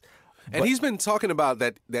Jesus. And he's been talking about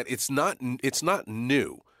that it's not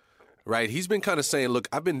new. right? He's been kind of saying, look,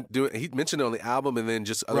 I've been doing, he mentioned it on the album and then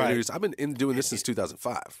just other Right. interviews, I've been doing this since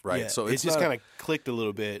 2005, right? Yeah, So it it's just not- kind of clicked a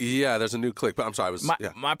little bit. Yeah, there's a new click, but I'm sorry,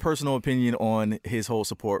 My personal opinion on his whole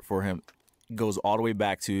support for him goes all the way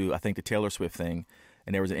back to, I think, the Taylor Swift thing.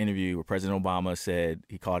 And there was an interview where President Obama said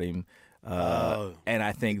he called him. And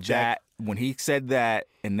I think that when he said that,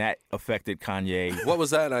 and that affected Kanye. What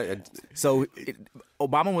was that? So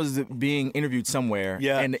Obama was being interviewed somewhere,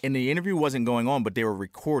 Yeah. and the interview wasn't going on, but they were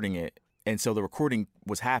recording it. And so the recording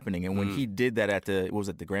was happening. And when he did that at the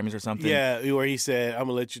Grammys or something? Yeah, where he said, "I'm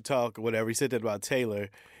gonna let you talk" or whatever. He said that about Taylor.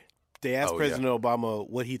 They asked Oh, President Obama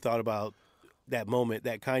what he thought about that moment,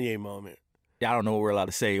 that Kanye moment. I don't know what we're allowed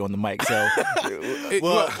to say on the mic. So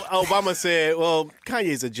Well, Obama said, "Well,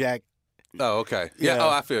 Kanye's a jack." oh, okay. Yeah. Yeah. Oh,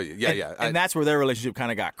 I feel you. Yeah, and that's where their relationship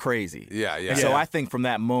kind of got crazy. Yeah. And so Yeah. I think from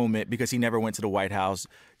that moment, because he never went to the White House,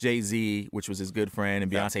 Jay-Z, which was his good friend,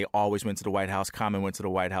 and Beyonce always went to the White House. Common went to the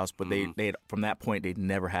White House, but they from that point they'd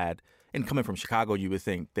never had. And coming from Chicago, you would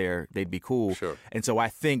think they'd be cool. Sure. And so I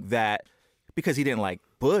think that because he didn't like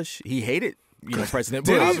Bush, he hated President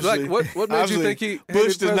Did Bush. he? Like, what made you Obviously, think he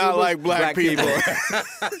Bush hated does not President like black people?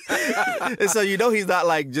 And so he's not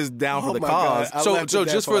like just down for Oh the my cause. God. I So, left so with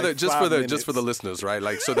that just for for the like just 5 for the minutes. just for the listeners, right?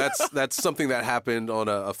 Like, so that's something that happened on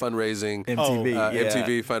a fundraising MTV, yeah.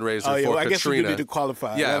 MTV fundraiser Oh yeah, for well, I guess we Katrina. do need to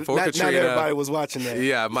qualify. Yeah, not, for not, Katrina. Not everybody was watching that.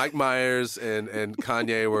 Yeah, Mike Myers and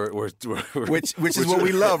Kanye were Which is what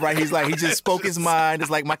we love, right? He's like, he just spoke his mind.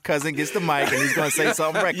 It's like my cousin gets the mic and he's gonna say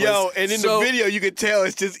something reckless. Yo, and in So- the video, you could tell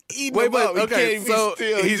it's just eating Wait, him but up. He okay, can't so be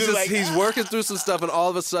still. he's just like, he's working through some stuff, and all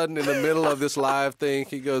of a sudden, in the middle of this live thing,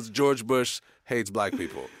 he goes, "George Bush hates black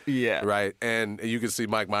people." Yeah. right. And you can see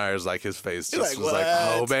Mike Myers, like his face just like, was like,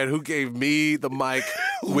 "What?" "Oh man, who gave me the mic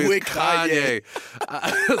with, With Kanye?"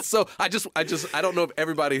 Kanye. So I don't know if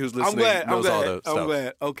everybody who's I'm listening glad. knows all the I'm stuff.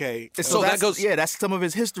 glad. Okay. So that goes. that's some of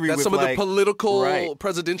his history. That's with some of the like- political, Right.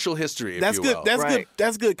 presidential history. If That's you good. will. That's Right. good.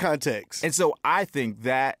 That's good context. And so I think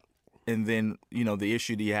that, and then the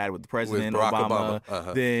issue that he had with the president Barack Obama.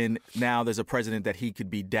 Obama. Then now there's a president that he could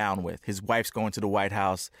be down with. His wife's going to the White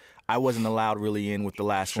House. I wasn't allowed really in with the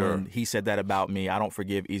last Sure. one. He said that about me. I don't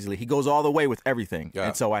forgive easily. He goes all the way with everything. Yeah.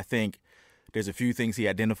 And so I think there's a few things he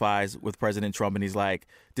identifies with President Trump, and he's like,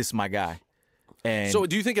 "This is my guy." And So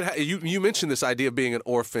do you think you mentioned this idea of being an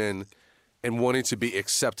orphan and wanting to be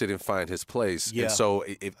accepted and find his place? Yeah. And so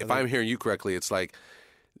if I'm hearing you correctly, it's like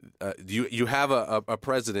you have a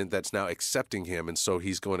president that's now accepting him, and so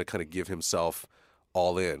he's going to kind of give himself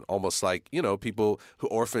all in, almost like people who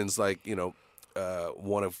orphans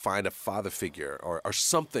want to find a father figure or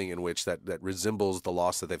something in which that resembles the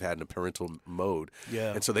loss that they've had in a parental mode.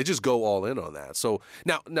 Yeah. And so they just go all in on that. So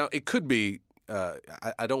now it could be.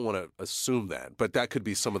 I don't want to assume that, but that could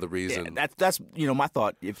be some of the reason. Yeah, that's my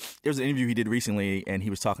thought. If there's an interview he did recently, and he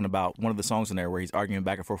was talking about one of the songs in there where he's arguing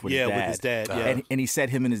back and forth with his dad. with his dad. Yeah. And he said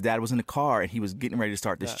him and his dad was in the car, and he was getting ready to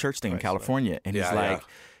start this church thing in California. And he's Yeah, like, yeah.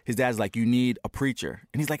 his dad's like, "You need a preacher,"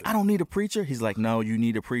 and he's like, "I don't need a preacher." He's like, "No, you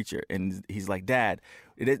need a preacher." And he's like, "Dad,"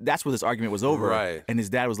 that's where this argument was over. Right. And his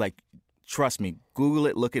dad was like, "Trust me, Google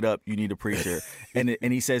it, look it up. You need a preacher." and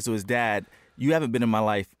he says to his dad, "You haven't been in my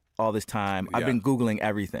life all this time. I've Yeah. been Googling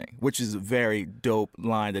everything," which is a very dope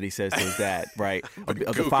line that he says to his dad, right? of the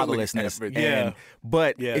Googling fatherlessness. everything. Yeah.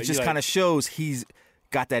 But Yeah, it just you're kind of like- shows he's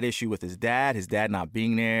got that issue with his dad not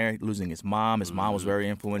being there, losing his mom. His mom was very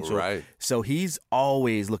influential. Right. So he's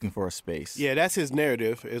always looking for a space. Yeah, that's his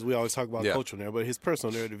narrative, as we always talk about Yeah. cultural narrative. But his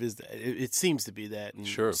personal narrative is that it seems to be that, and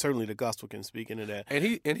Sure. certainly the gospel can speak into that.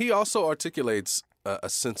 And he also articulates a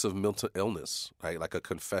sense of mental illness, right? Like a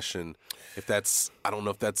confession. If that's, I don't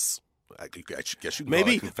know if that's. I guess you can call it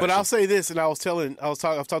Maybe, a but confession. I'll say this, and I've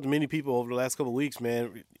talked to many people over the last couple of weeks,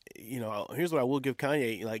 man. Here's what I will give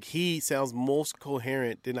Kanye: like he sounds more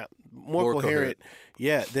coherent than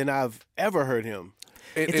I've ever heard him.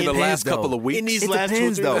 in It the depends, last couple though. of weeks. In these It last 2 or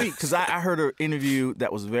depends 3 though, weeks. because I heard an interview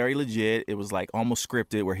that was very legit. It was like almost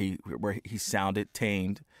scripted, where he sounded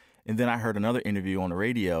tamed, and then I heard another interview on the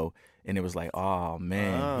radio, and it was like, oh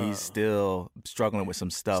man, he's still struggling with some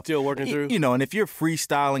stuff, Still working through? And if you're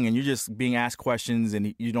freestyling and you're just being asked questions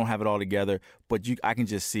and you don't have it all together, but I can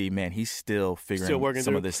just see, man, he's still figuring working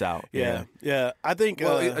some through? of this out. Yeah. I think.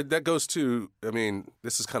 Well, that goes to, I mean,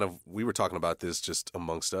 this is kind of, we were talking about this just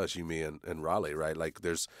amongst us, you, me, and Raleigh, right? Like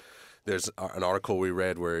there's an article we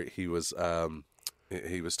read where he was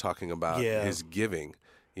talking about Yeah. his giving,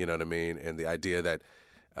 you know what I mean? And the idea that,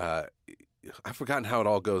 I've forgotten how it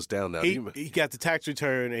all goes down now. he got the tax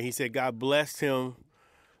return, and he said God blessed him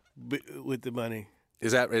with the money.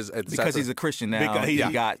 Because he's a Christian now. Because he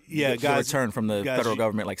he- got yeah, the guys- return from the guys- federal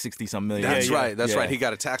government, like 60-some million. That's yeah. right. That's Yeah. right. He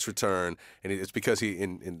got a tax return, and it's because there's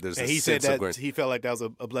And a he said sense of that grace. he felt like that was a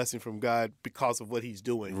blessing from God because of what he's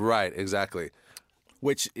doing. Right. Exactly.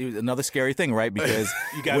 Which is another scary thing, right? Because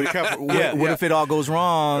You got to be careful. what if it all goes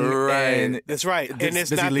wrong? Right. And That's right. Does- And it's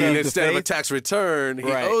does he not leave the the Instead of a faith? tax return, he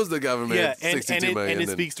Right. owes the government yeah, and 62 it, million. and it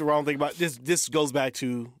then- speaks the wrong thing about this. This goes back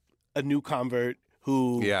to a new convert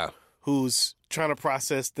who's trying to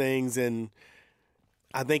process things and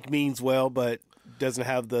I think means well, but doesn't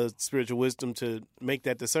have the spiritual wisdom to make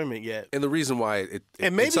that discernment yet. And the reason why it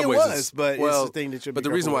And maybe in some it ways was, it's, but it's well, the thing that you're. But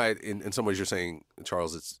the reason why, in some ways, you're saying,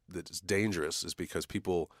 Charles, that it's dangerous is because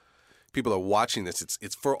people are watching this.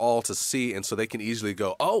 It's for all to see, and so they can easily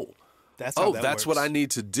go, that's that's what I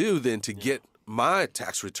need to do then to get my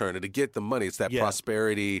tax return and to get the money. It's that Yeah.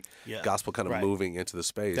 prosperity Yeah. gospel kind of Right. moving into the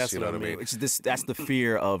space. That's you know what I what I mean. mean? that's the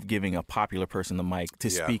fear of giving a popular person the mic to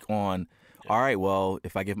Yeah. speak on. All right, well,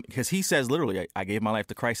 if I give, because he says literally, I gave my life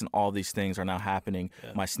to Christ, and all these things are now happening.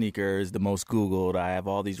 My sneakers, the most Googled. I have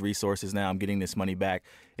all these resources now. I'm getting this money back.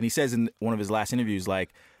 And he says in one of his last interviews, like,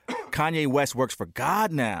 Kanye West works for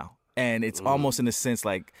God now, and it's almost in a sense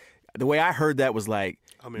like the way I heard that was like,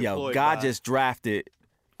 I'm yo, employed God by- just drafted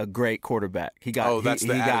a great quarterback. He got. That's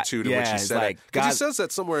the attitude in which he it's said like, it. Because he God- says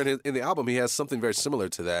that somewhere in the album. He has something very similar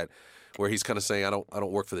to that, where he's kind of saying, "I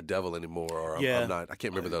don't work for the devil anymore," or Yeah. I'm not. I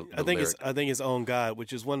can't remember the I think lyric. I think it's On God,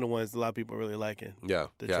 which is one of the ones a lot of people are really liking. Yeah,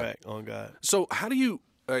 The yeah. track On God. So how do you?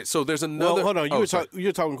 All right, so there's another. Well, hold on. oh, sorry.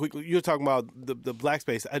 You're talking quickly. You're talking about the black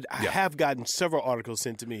space. I Yeah. have gotten several articles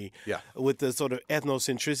sent to me Yeah. with the sort of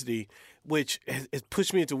ethnocentricity, which has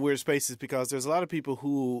pushed me into weird spaces because there's a lot of people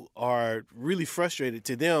who are really frustrated.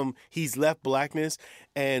 To them, he's left blackness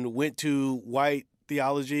and went to white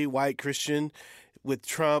theology, white Christian, with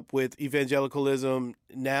Trump, with evangelicalism,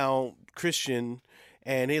 now Christian,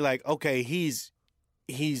 and they like, okay, he's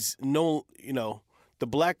no, the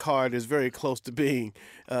black card is very close to being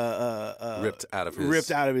ripped out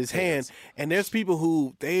of his hand. hands. And there's people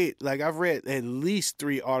who I've read at least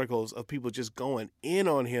 3 articles of people just going in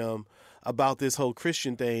on him about this whole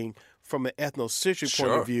Christian thing from an ethnocentric point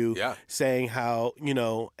Sure, of view, yeah. saying how,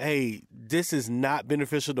 hey, this is not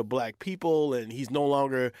beneficial to black people and he's no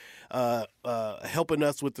longer helping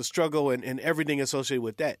us with the struggle and everything associated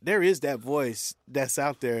with that. There is that voice that's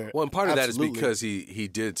out there. Well, and part of that Absolutely. is because he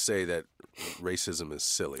did say that racism is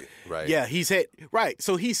silly, right? Yeah, he said right.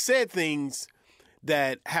 So he said things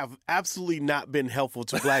that have absolutely not been helpful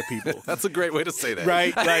to black people. That's a great way to say that.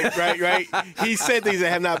 Right. He said things that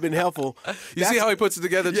have not been helpful. You see how he puts it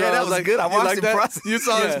together, Charles? Yeah, that was good. I you watched like the that? process. You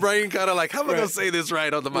saw his Yeah. brain kind of like, how am I going Right. to say this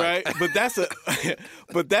right on the mic? Right,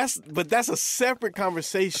 but that's a separate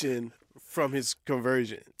conversation from his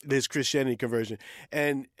conversion, his Christianity conversion,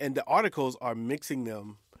 and the articles are mixing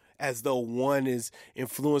them as though one is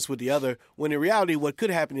influenced with the other, when in reality what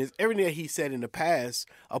could happen is everything that he said in the past,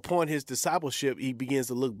 upon his discipleship, he begins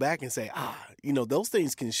to look back and say, those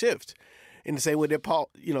things can shift in the same way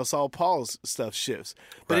that Saul Paul's stuff shifts.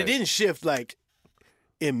 But Right. it didn't shift like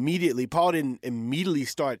immediately. Paul didn't immediately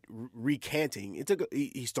start recanting.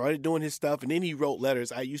 He started doing his stuff, and then he wrote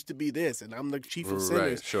letters. I used to be this, and I'm the chief of Right,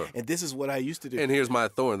 sinners, sure. and this is what I used to do. And here's my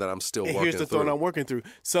thorn that I'm still And working here's the thorn through. I'm working through.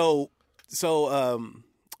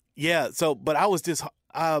 But I was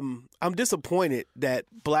I'm disappointed that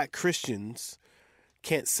black Christians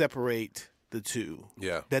can't separate the two.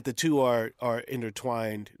 Yeah. That the two are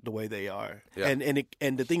intertwined the way they are. Yeah.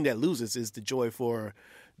 And the thing that loses is the joy for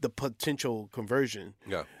the potential conversion.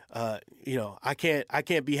 Yeah. I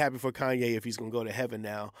can't be happy for Kanye if he's going to go to heaven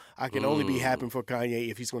now. I can only be happy for Kanye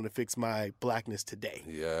if he's going to fix my blackness today.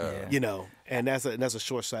 Yeah. And that's a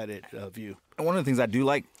short-sighted view. And one of the things I do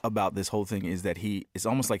like about this whole thing is that it's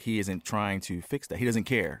almost like he isn't trying to fix that. He doesn't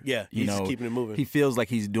care. Yeah, he's just keeping it moving. He feels like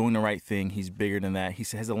he's doing the right thing. He's bigger than that. He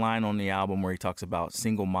has a line on the album where he talks about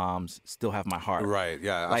single moms still have my heart. Right.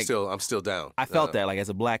 Yeah. Like, I'm still down. I felt that. Like, as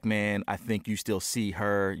a black man, I think you still see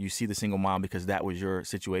her. You see the single mom because that was your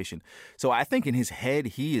situation. So I think in his head,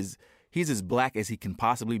 he's as black as he can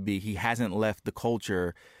possibly be. He hasn't left the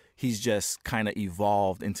culture. He's just kind of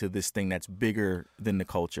evolved into this thing that's bigger than the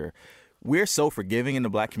culture. We're so forgiving in the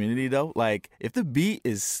black community, though. Like, if the beat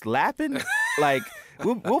is slapping, like,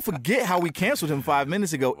 we'll forget how we canceled him 5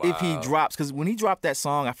 minutes ago if he drops. Because when he dropped that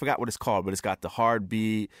song, I forgot what it's called, but it's got the hard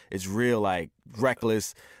beat. It's real, like,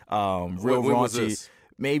 reckless, real When was raunchy. this?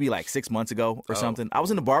 Maybe like 6 months ago or something. I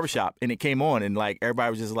was in the barbershop and it came on and like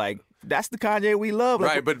everybody was just like that's the Kanye we love.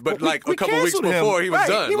 Right, but like we a couple weeks canceled him. before he was Right,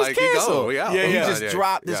 done. he was like canceled. we out. Yeah, He yeah. just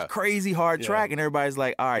dropped this Yeah. crazy hard track, and everybody's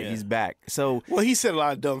like, "All right, he's back." So Well, he said a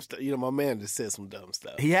lot of dumb stuff. You know, my man just said some dumb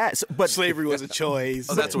stuff. he has, but Slavery was a choice.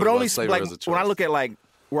 Oh, that's what but it only was. Slavery like was a when I choice. look at like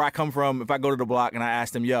where I come from, if I go to the block and I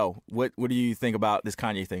ask them, "Yo, what do you think about this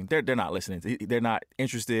Kanye thing?" They're not listening. They're not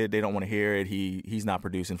interested. They don't want to hear it. He's not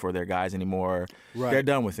producing for their guys anymore. Right. They're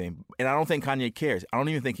done with him. And I don't think Kanye cares. I don't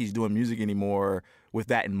even think he's doing music anymore with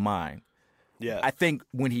that in mind. Yeah. I think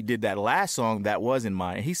when he did that last song, that was in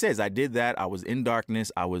mind. And he says, I did that. I was in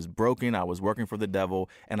darkness. I was broken. I was working for the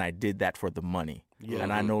devil. And I did that for the money. Yeah.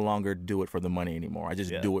 And I no longer do it for the money anymore. I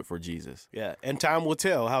just do it for Jesus. Yeah. And time will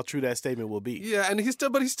tell how true that statement will be. Yeah, and he's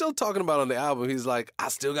still talking about on the album. He's like, I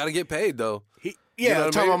still got to get paid though. Yeah, know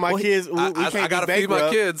what talking I about my mean? Well, kids. We I can't gotta be feed my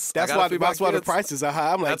bankrupt. kids. I That's gotta why. feed my That's why the kids. prices are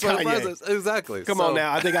high. I'm like, That's what the Kanye. price is. Exactly. Come So- on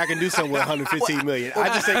now. I think I can do something with 115 million. I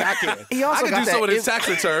just think I can. He I also can got do that some of his tax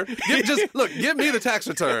return. Give me the tax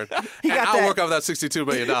return. got and I'll that- work off that $62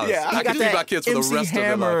 million. Yeah, I He can got feed that my kids for the MC rest of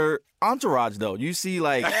their life. Hammer entourage, though. You see,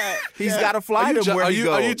 like, he's got to fly Are you them where are he you,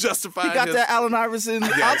 goes. Are you justifying He got his- that Allen Iverson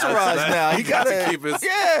entourage that's- now. He got to keep his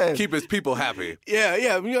yeah. keep his people happy. Yeah,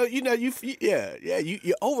 yeah.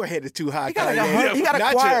 Your overhead is too high. He got, like Kanye. he got a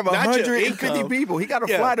Not choir your- of not your 150 income. people. He got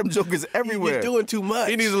to Yeah. fly them jokers everywhere. You're doing too much.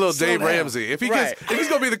 He needs a little Slow Dave down. Ramsey. If Right. he's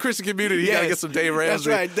gonna be the Christian community, he gotta Yes. get some Dave Ramsey.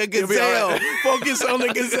 That's right. The He'll be all gazelle. right. Focus on the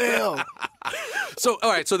gazelle. So, all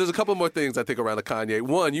right. So, there's a couple more things I think around the Kanye.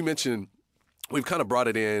 One, you mentioned we've kind of brought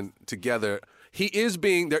it in together.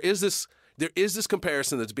 There is this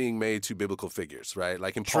comparison that's being made to biblical figures, right?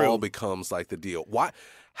 Like, and Paul becomes like the deal. Why?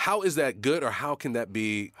 How is that good, or how can that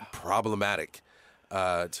be problematic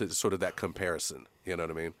to sort of that comparison? You know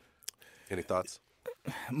what I mean? Any thoughts?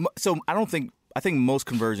 So I think most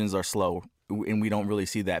conversions are slow, and we don't really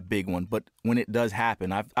see that big one. But when it does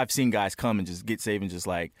happen, I've seen guys come and just get saved and just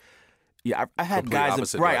like, yeah, I've had Complete guys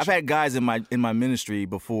opposite right. direction. I've had guys in my ministry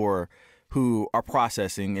before who are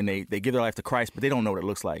processing and they give their life to Christ, but they don't know what it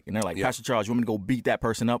looks like, and they're like, Pastor Charles, you want me to go beat that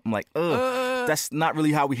person up? I'm like, that's not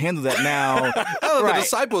really how we handle that now. Oh, Right. the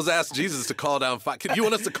disciples asked Jesus to call down fire. You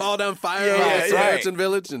want us to call down fire on Yeah, the yeah, Samaritan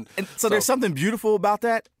village? And So there's something beautiful about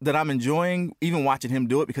that I'm enjoying, even watching him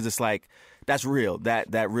do it, because it's like, that's real.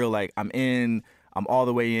 That real, like, I'm all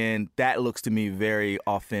the way in. That looks to me very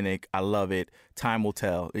authentic. I love it. Time will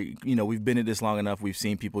tell. You know, we've been in this long enough. We've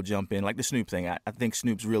seen people jump in, like the Snoop thing. I think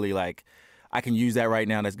Snoop's really like, I can use that right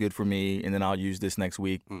now. That's good for me, and then I'll use this next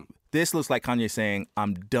week. This looks like Kanye saying,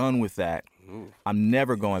 I'm done with that. I'm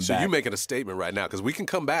never going So back. you're making a statement right now, because we can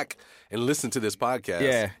come back and listen to this podcast.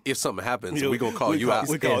 Yeah. If something happens, We- we're gonna call we you call- out.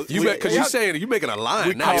 we call- Because you're saying you're making a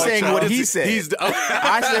line now. I'm saying what he said.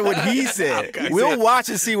 I said what he said. We'll watch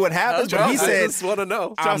and see what happens. But he I said, just want to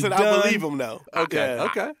know. I I'm said, done. I believe him though. Okay. Yeah.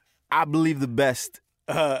 Okay. I believe the best.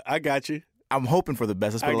 I got you. I'm hoping for the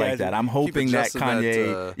best. Let's put I it like got that. you. I'm hoping that adjusting that,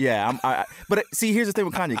 Kanye. Yeah. But see, here's the thing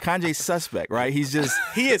with Kanye. Kanye's suspect, right? He's just.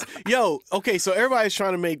 He is. Yo, okay, so everybody's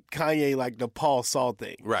trying to make Kanye like the Paul Saul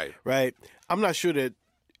thing. Right. Right? I'm not sure that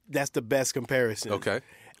that's the best comparison. Okay.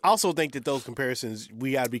 I also think that those comparisons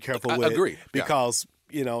we got to be careful I with. agree. Yeah. Because,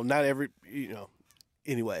 not every,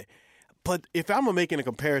 anyway. But if I'm making a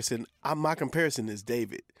comparison, my comparison is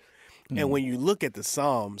David. And when you look at the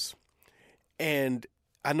Psalms, and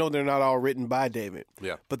I know they're not all written by David,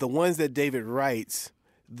 Yeah. but the ones that David writes,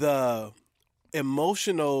 the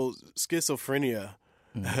emotional schizophrenia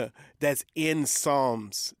that's in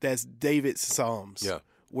Psalms, that's David's Psalms. Yeah.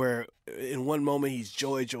 Where in one moment he's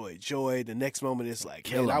joy, joy, joy. The next moment it's like,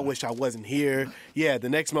 man, I wish I wasn't here. Yeah, the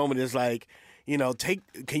next moment is like,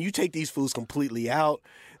 can you take these fools completely out?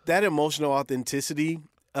 That emotional authenticity,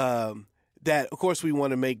 that of course we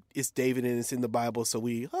want to make, it's David and it's in the Bible, so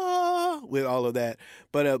we with all of that.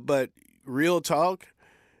 But real talk,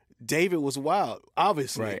 David was wild,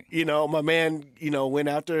 obviously. Right. My man, went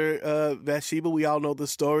after Bathsheba. We all know the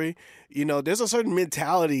story. There's a certain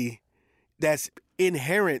mentality that's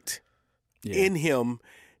inherent in him.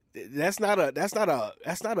 That's not an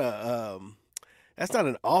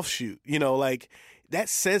offshoot. Like that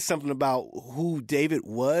says something about who David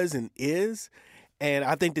was and is. And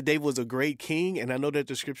I think that David was a great king, and I know that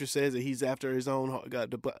the scripture says that he's after his own heart.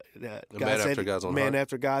 Man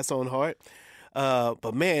after God's own heart.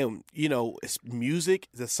 But man, it's music.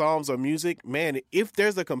 The Psalms are music. Man, if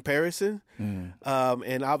there's a comparison,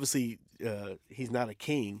 and obviously he's not a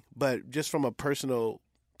king, but just from a personal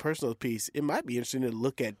piece, it might be interesting to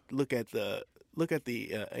look at the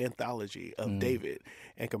anthology of David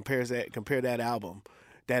and compare that album.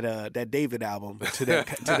 That David album to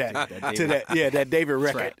that David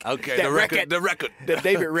record. Okay. That The record. The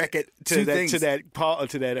David record to Two that things. to that Paul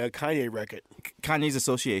to that Kanye record. Kanye's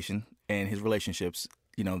association and his relationships,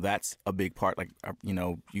 that's a big part. Like,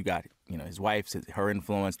 you got, his wife, her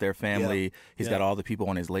influence, their family. Yeah. He's got all the people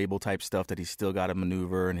on his label type stuff that he's still got to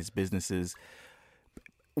maneuver, and his businesses.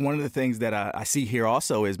 One of the things that I see here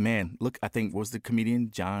also is, man, look, I think, was the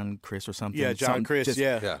comedian John Chris or something? Yeah, John Chris,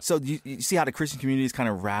 yeah. So you see how the Christian community is kind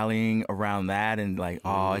of rallying around that and like,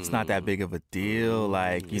 oh, it's not that big of a deal.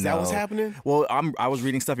 Like, Is that what's happening? Well, I was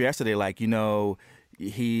reading stuff yesterday, like, he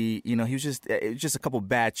was just, it was just a couple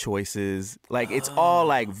bad choices. Like, it's all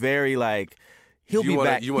like very like, he'll be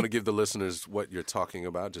back. You want to give the listeners what you're talking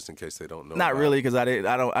about, just in case they don't know. Not really, because I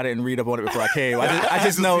didn't read up on it before I came. I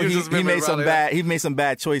just know he made some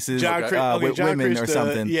bad choices with John women Chris, or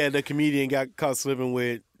something. The comedian got caught slipping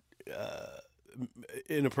with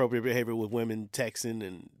inappropriate behavior with women, texting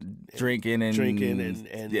and drinking and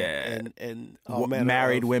all manner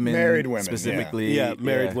married of, women specifically.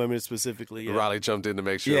 Married women specifically. Yeah. Riley jumped in to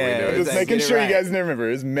make sure we Yeah, knew it. Just making sure you guys remember.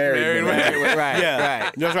 It's married women.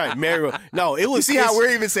 Right. That's right. Married women. No, it was. You see how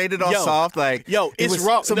we're even saying it all soft? Like, it's it was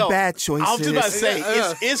wrong. Some bad choices. I was just about to say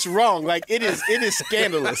it's wrong. Like it is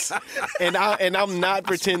scandalous, and I'm not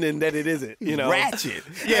pretending that it isn't. Ratchet.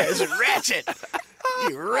 Yeah, it's ratchet.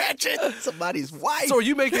 You ratchet. Somebody's wife. So are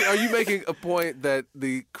you making a point that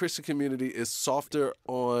the Christian community is softer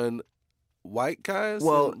on white guys?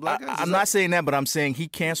 Well, than black guys? I'm not saying that, but I'm saying he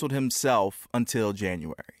canceled himself until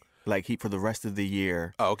January. Like for the rest of the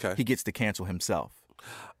year. Oh, okay. He gets to cancel himself.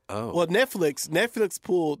 Oh. Well, Netflix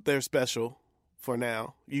pulled their special for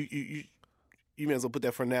now. You may as well put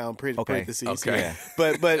that for now in parentheses. Okay. Yeah.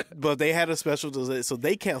 But they had a special, so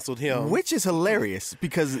they canceled him. Which is hilarious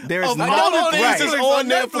because there's All no these is on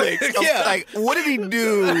Netflix. Yeah, like what did he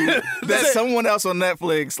do that someone else on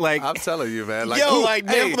Netflix like? I'm telling you, man. Like,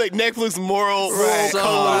 Netflix moral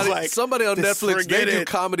code. Like, somebody on just Netflix, they forget do it.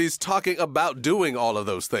 comedies talking about doing all of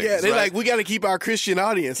those things. Yeah, they're right? like, we got to keep our Christian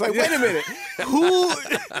audience. Like, wait a minute,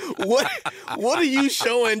 what are you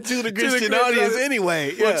showing to the Christian audience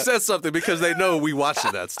anyway? Which says something because they know we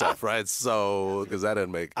watching that stuff, right? So, because that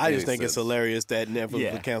doesn't make I any just think it's sense. hilarious that Netflix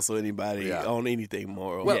Yeah. would cancel anybody on anything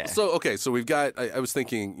moral. Well, Yeah. so we've got. I was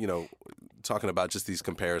thinking, talking about just these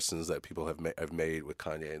comparisons that people have made with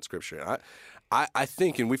Kanye and Scripture. And I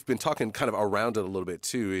think, and we've been talking kind of around it a little bit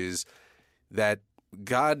too, is that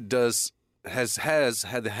God has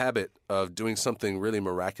had the habit of doing something really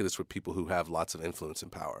miraculous with people who have lots of influence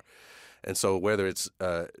and power. And so whether it's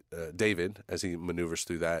David as he maneuvers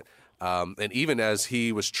through that, and even as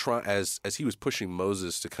he was as he was pushing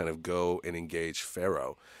Moses to kind of go and engage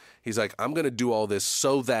Pharaoh, he's like, I'm going to do all this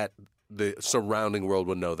so that the surrounding world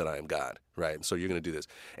will know that I am God, right? And so you're going to do this.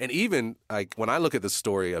 And even like when I look at the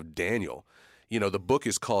story of Daniel, the book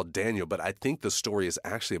is called Daniel, but I think the story is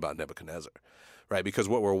actually about Nebuchadnezzar, right? Because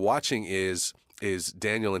what we're watching is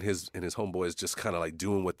Daniel and his homeboys just kind of like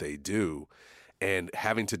doing what they do, and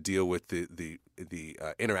having to deal with the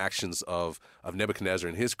interactions of Nebuchadnezzar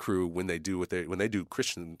and his crew when they do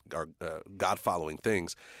Christian or God following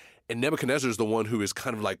things. And Nebuchadnezzar is the one who is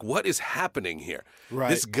kind of like, what is happening here? Right.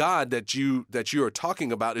 This God that you are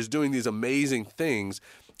talking about is doing these amazing things,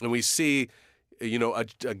 and we see,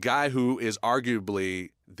 a guy who is arguably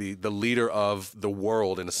the leader of the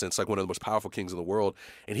world in a sense, like one of the most powerful kings in the world.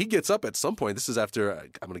 And he gets up at some point. This is after, I'm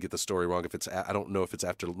going to get the story wrong. I don't know if it's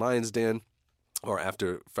after Lion's Den or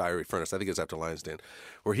after Fiery Furnace. I think it's after Lion's Den,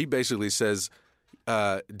 where he basically says,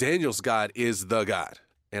 Daniel's God is the God,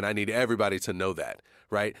 and I need everybody to know that,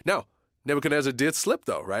 right? Now, Nebuchadnezzar did slip,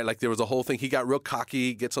 though, right? Like there was a whole thing. He got real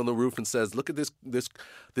cocky, gets on the roof and says, look at this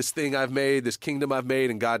thing I've made, this kingdom I've made,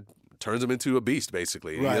 and God turns him into a beast,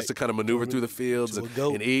 basically. Right. He has to kind of maneuver through the fields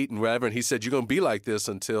and eat and whatever. And he said, you're going to be like this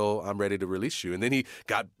until I'm ready to release you. And then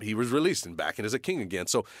he was released and back in as a king again.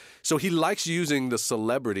 So he likes using the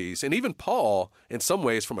celebrities. And even Paul, in some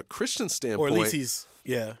ways, from a Christian standpoint. Or at least he's,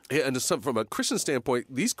 yeah. And from a Christian standpoint,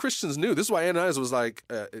 these Christians knew. This is why Ananias was like,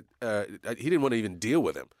 he didn't want to even deal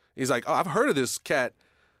with him. He's like, oh, I've heard of this cat,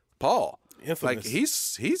 Paul. Infamous. Like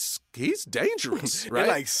he's dangerous, right?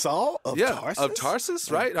 Like Saul of Tarsus? of Tarsus,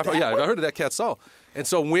 right? I heard of that cat Saul. And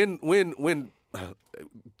so when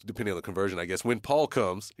depending on the conversion, I guess, when Paul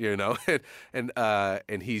comes, and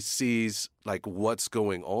he sees like what's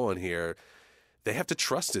going on here, they have to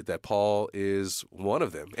trust it that Paul is one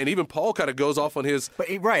of them. And even Paul kind of goes off on his... But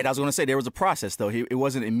right, I was going to say there was a process, though. It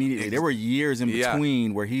wasn't immediately. There were years in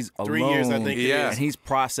between where he's alone. 3 years, I think. And he's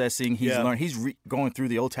processing. He's learning. He's going through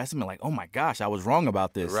the Old Testament like, oh, my gosh, I was wrong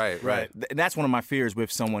about this. Right. That's one of my fears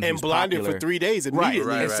with someone and who's blinded popular. for 3 days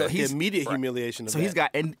immediately. Right. So he's immediate humiliation of So that. he's got...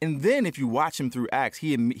 And then if you watch him through Acts,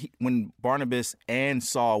 he when Barnabas and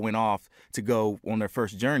Saul went off to go on their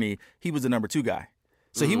first journey, he was the number 2 guy.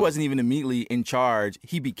 So he wasn't even immediately in charge.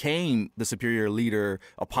 He became the superior leader,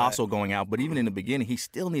 apostle going out. But even in the beginning, he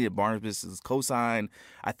still needed Barnabas' cosign.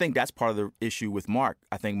 I think that's part of the issue with Mark.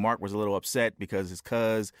 I think Mark was a little upset because his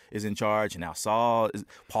cuz is in charge, and now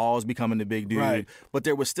Paul's becoming the big dude. Right. But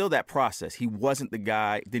there was still that process. He wasn't the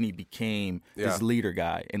guy. Then he became this leader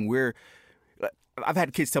guy. And I've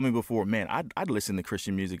had kids tell me before, man, I'd listen to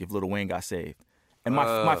Christian music if Lil Wayne got saved. And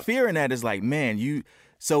my fear in that is like, man,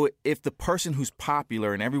 so if the person who's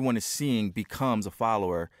popular and everyone is seeing becomes a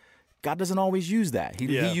follower, God doesn't always use that. He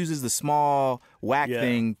uses the small whack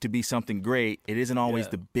thing to be something great. It isn't always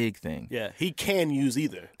the big thing. Yeah, he can use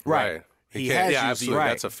either. Right. He has used absolutely. either.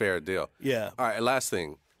 That's a fair deal. Yeah. All right, last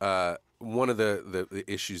thing. One of the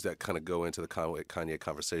issues that kind of go into the Kanye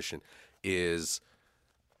conversation is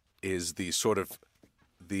the sort of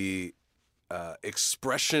the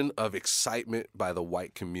expression of excitement by the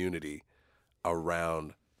white community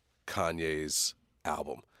around Kanye's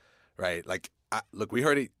album, right? Like, look, we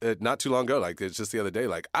heard it not too long ago. Like, it's just the other day.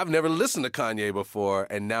 Like, I've never listened to Kanye before,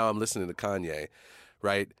 and now I'm listening to Kanye,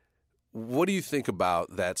 right? What do you think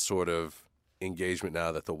about that sort of engagement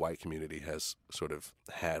now that the white community has sort of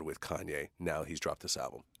had with Kanye? Now he's dropped this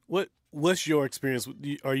album. What's your experience?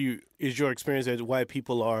 Is your experience that white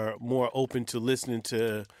people are more open to listening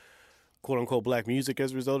to quote unquote black music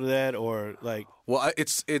as a result of that, or like? Well,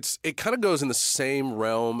 it kind of goes in the same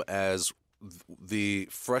realm as the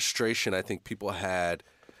frustration I think people had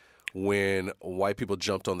when white people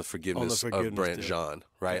jumped on the forgiveness of Brent John,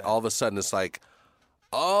 right? Yeah. All of a sudden it's like,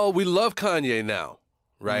 oh, we love Kanye now,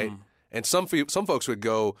 right? And some folks would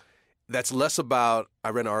go, that's less about, I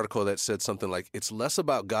read an article that said something like, it's less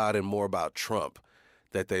about God and more about Trump,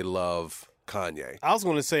 that they love Kanye. I was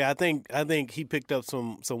going to say, I think he picked up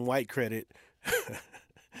some white credit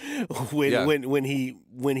when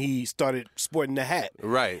he started sporting the hat,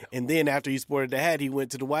 right? And then after he sported the hat, he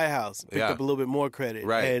went to the White House, picked up a little bit more credit,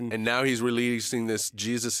 right? And now he's releasing this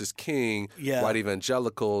Jesus is King. White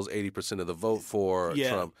evangelicals, 80% of the vote for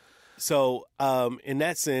Trump. So in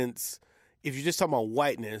that sense, if you're just talking about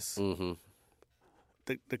whiteness,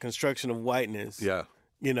 the construction of whiteness,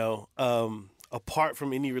 apart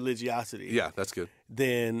from any religiosity, that's good.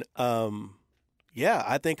 Then,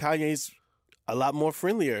 I think Kanye's a lot more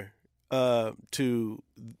friendlier.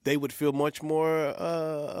 They would feel much more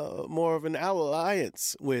of an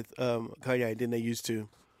alliance with Kanye than they used to.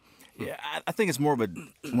 Yeah, I think it's more of a.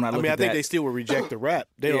 When I think they still will reject the rap.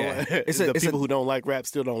 They don't. People who don't like rap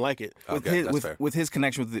still don't like it. With his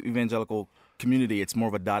connection with the evangelical community, it's more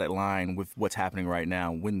of a dotted line with what's happening right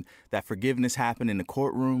now. When that forgiveness happened in the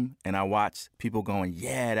courtroom, and I watched people going,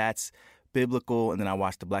 "Yeah, that's biblical," and then I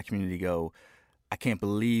watched the black community go, "I can't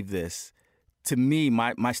believe this." To me,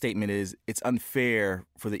 my statement is it's unfair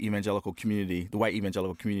for the evangelical community, the white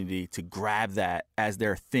evangelical community, to grab that as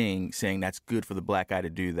their thing, saying that's good for the black guy to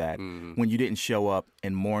do that when you didn't show up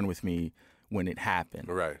and mourn with me when it happened.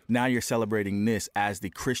 Right. Now you're celebrating this as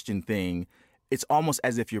the Christian thing. It's almost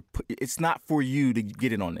as if it's not for you to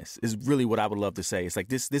get in on this, is really what I would love to say. It's like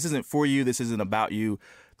this isn't for you. This isn't about you.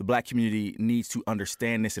 The black community needs to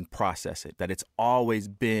understand this and process it, that it's always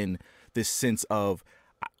been this sense of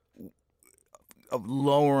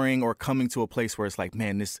lowering or coming to a place where it's like,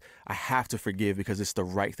 man, I have to forgive because it's the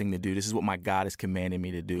right thing to do. This is what my God is commanding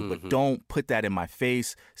me to do. But don't put that in my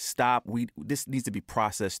face. Stop. This needs to be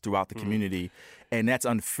processed throughout the community, and that's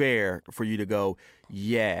unfair for you to go,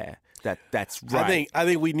 yeah, that's right. I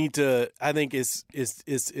think we need to. I think it's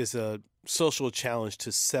a social challenge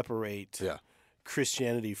to separate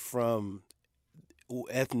Christianity from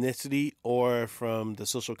ethnicity or from the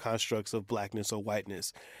social constructs of blackness or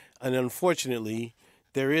whiteness. And unfortunately,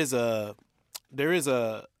 there is a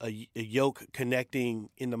yoke connecting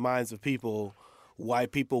in the minds of people,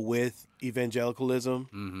 white people with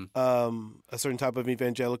evangelicalism, a certain type of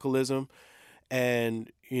evangelicalism,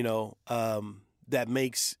 and that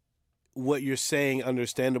makes what you're saying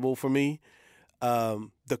understandable for me.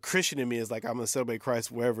 The Christian in me is like, I'm going to celebrate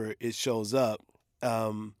Christ wherever it shows up.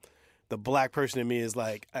 The black person in me is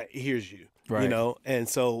like, here's you. Right. And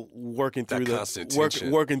so working through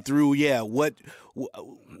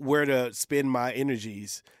where to spend my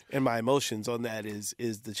energies and my emotions on that is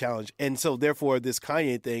the challenge. And so therefore this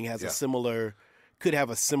Kanye thing has could have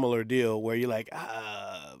a similar deal where you're like,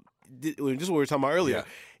 just what we were talking about earlier.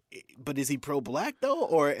 But is he pro-black though,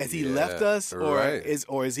 or has he left us, or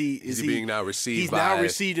is he being now received? He's now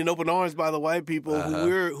received in open arms by the white people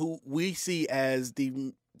who we see as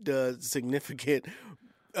the significant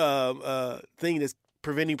thing that's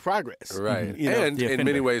preventing progress, right? And in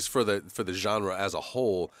many ways, for the genre as a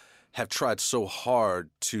whole, have tried so hard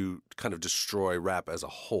to kind of destroy rap as a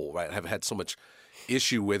whole, right? Have had so much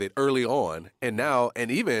issue with it early on, and now,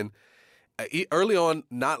 and even early on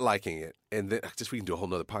not liking it, and then we can do a whole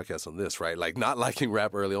nother podcast on this, right? Like not liking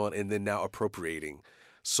rap early on, and then now appropriating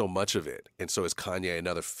so much of it. And so is Kanye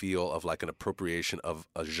another feel of like an appropriation of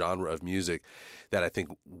a genre of music that I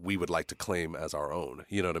think we would like to claim as our own.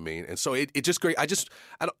 You know what I mean? And so it just great.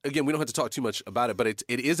 Again, we don't have to talk too much about it, but it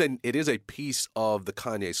is a piece of the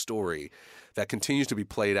Kanye story that continues to be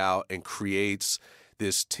played out and creates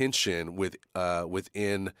this tension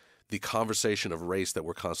within the conversation of race that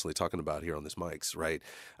we're constantly talking about here on this mics, right?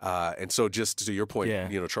 And so just to your point,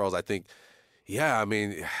 Charles, I think, I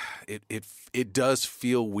mean, it does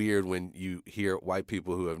feel weird when you hear white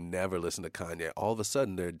people who have never listened to Kanye, all of a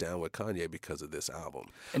sudden they're down with Kanye because of this album,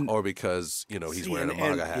 or because, he's wearing a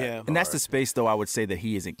MAGA hat. Yeah. And that's the space, though, I would say that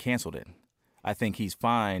he isn't canceled in. I think he's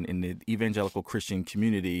fine in the evangelical Christian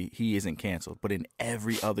community. He isn't canceled, but in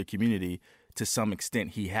every other community, to some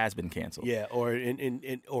extent, he has been canceled. Yeah, or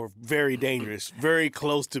or very dangerous, very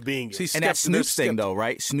close to being. And that's Snoop's thing, though,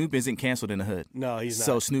 right? Snoop isn't canceled in the hood. No, he's not.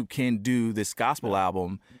 So Snoop can do this gospel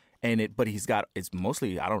album, but it's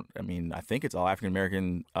mostly I think it's all African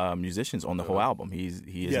American musicians on the whole album. He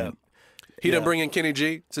isn't. He didn't bring in Kenny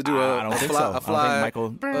G to do I don't think so. I don't think Michael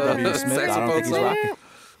W. Smith. I don't think he's rocking.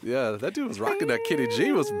 Yeah, that dude was rocking that. Kenny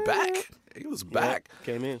G was back. He was back.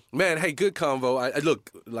 Came in. Man, hey, good convo. I look,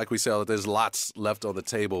 like we said, there's lots left on the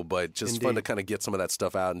table, but just fun to kind of get some of that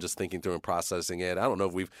stuff out and just thinking through and processing it. I don't know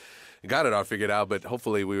if we've got it all figured out, but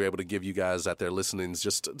hopefully we were able to give you guys out there listening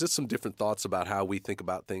just some different thoughts about how we think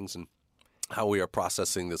about things and how we are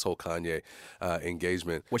processing this whole Kanye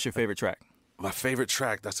engagement. What's your favorite track? My favorite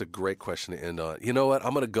track, that's a great question to end on. You know what?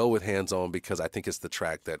 I'm going to go with Hands On because I think it's the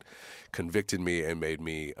track that convicted me and made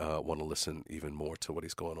me want to listen even more to what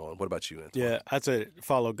he's going on. What about you, Antoine? Yeah, I'd say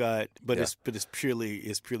Follow God, but it's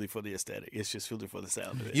purely for the aesthetic. It's just purely for the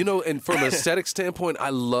sound of it. And from an aesthetic standpoint,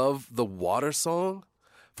 I love the Water song.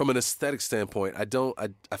 From an aesthetic standpoint, I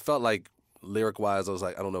felt like lyric-wise, I was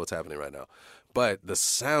like, I don't know what's happening right now. But the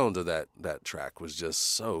sound of that track was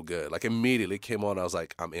just so good. Like immediately came on, I was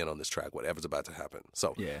like, I'm in on this track, whatever's about to happen.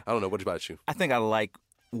 So I don't know. What about you? I think I like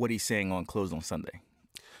what he's saying on Closed on Sunday.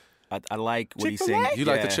 I like what he's saying. You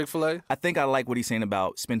like the Chick-fil-A? I think I like what he's saying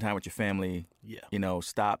about spend time with your family. Yeah.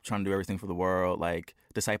 Stop trying to do everything for the world. Like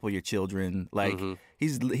disciple your children. Like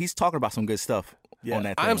he's talking about some good stuff on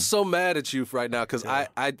that thing. I'm so mad at you right now because I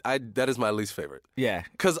that is my least favorite. Yeah.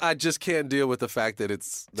 Because I just can't deal with the fact that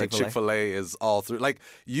Chick-fil-A is all through. Like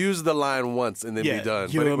use the line once and then be done.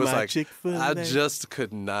 But it was like Chick-fil-A. I just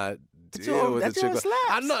could not deal with the Chick-fil-A.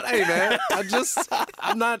 I'm not. Hey man, I'm just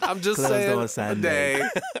saying. On Sunday.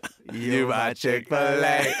 You my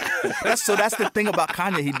Chick-fil-A. That's the thing about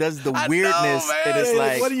Kanye. He does the weirdness. Man. And it's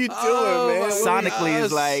like, what are you doing, man?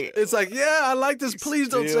 Sonically, it's like, I like this. Please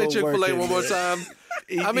don't say Chick-fil-A one more time.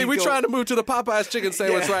 We're trying to move to the Popeyes chicken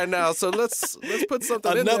sandwich right now, so let's put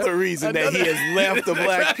something in there. Another reason that he has left the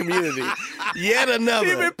black community. Yet another.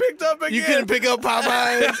 He been picked up again. You couldn't pick up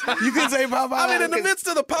Popeyes. You couldn't say Popeyes. I mean, in the midst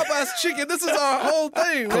of the Popeyes chicken, this is our whole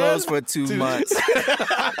thing. Closed for 2 months.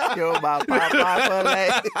 Yo, my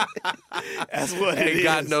Popeyes. That's what it is. Ain't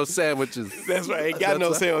got no sandwiches. That's right. Ain't got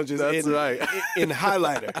no sandwiches. That's right. In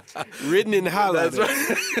highlighter, written in highlighter. That's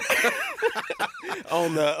right.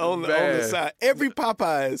 on the side. Every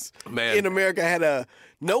Popeyes in America had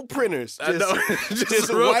no printers,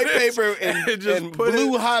 just white paper and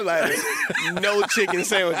blue highlighters. No chicken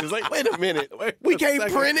sandwiches. Like, wait a minute, we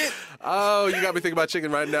can't print it. Oh, you got me thinking about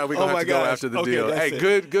chicken right now. We're gonna have to go after the deal. Hey,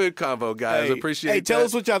 good convo, guys. Appreciate it. Hey, tell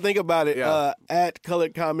us what y'all think about it. At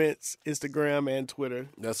Colored Comments, Instagram and Twitter.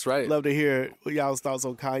 That's right. Love to hear y'all's thoughts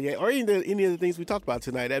on Kanye or any of the things we talked about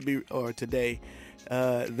tonight. Today.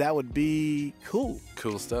 That would be cool.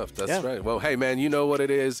 Cool stuff. That's right. Well, hey, man, you know what it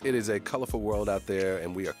is. It is a colorful world out there,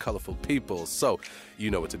 and we are colorful people. So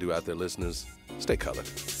you know what to do out there, listeners. Stay colored.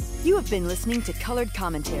 You have been listening to Colored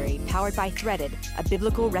Commentary, powered by Threaded, a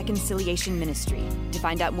biblical reconciliation ministry. To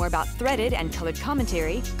find out more about Threaded and Colored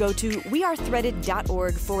Commentary, go to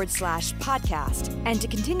wearethreaded.org/podcast. And to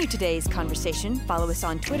continue today's conversation, follow us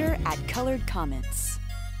on Twitter at Colored Comments.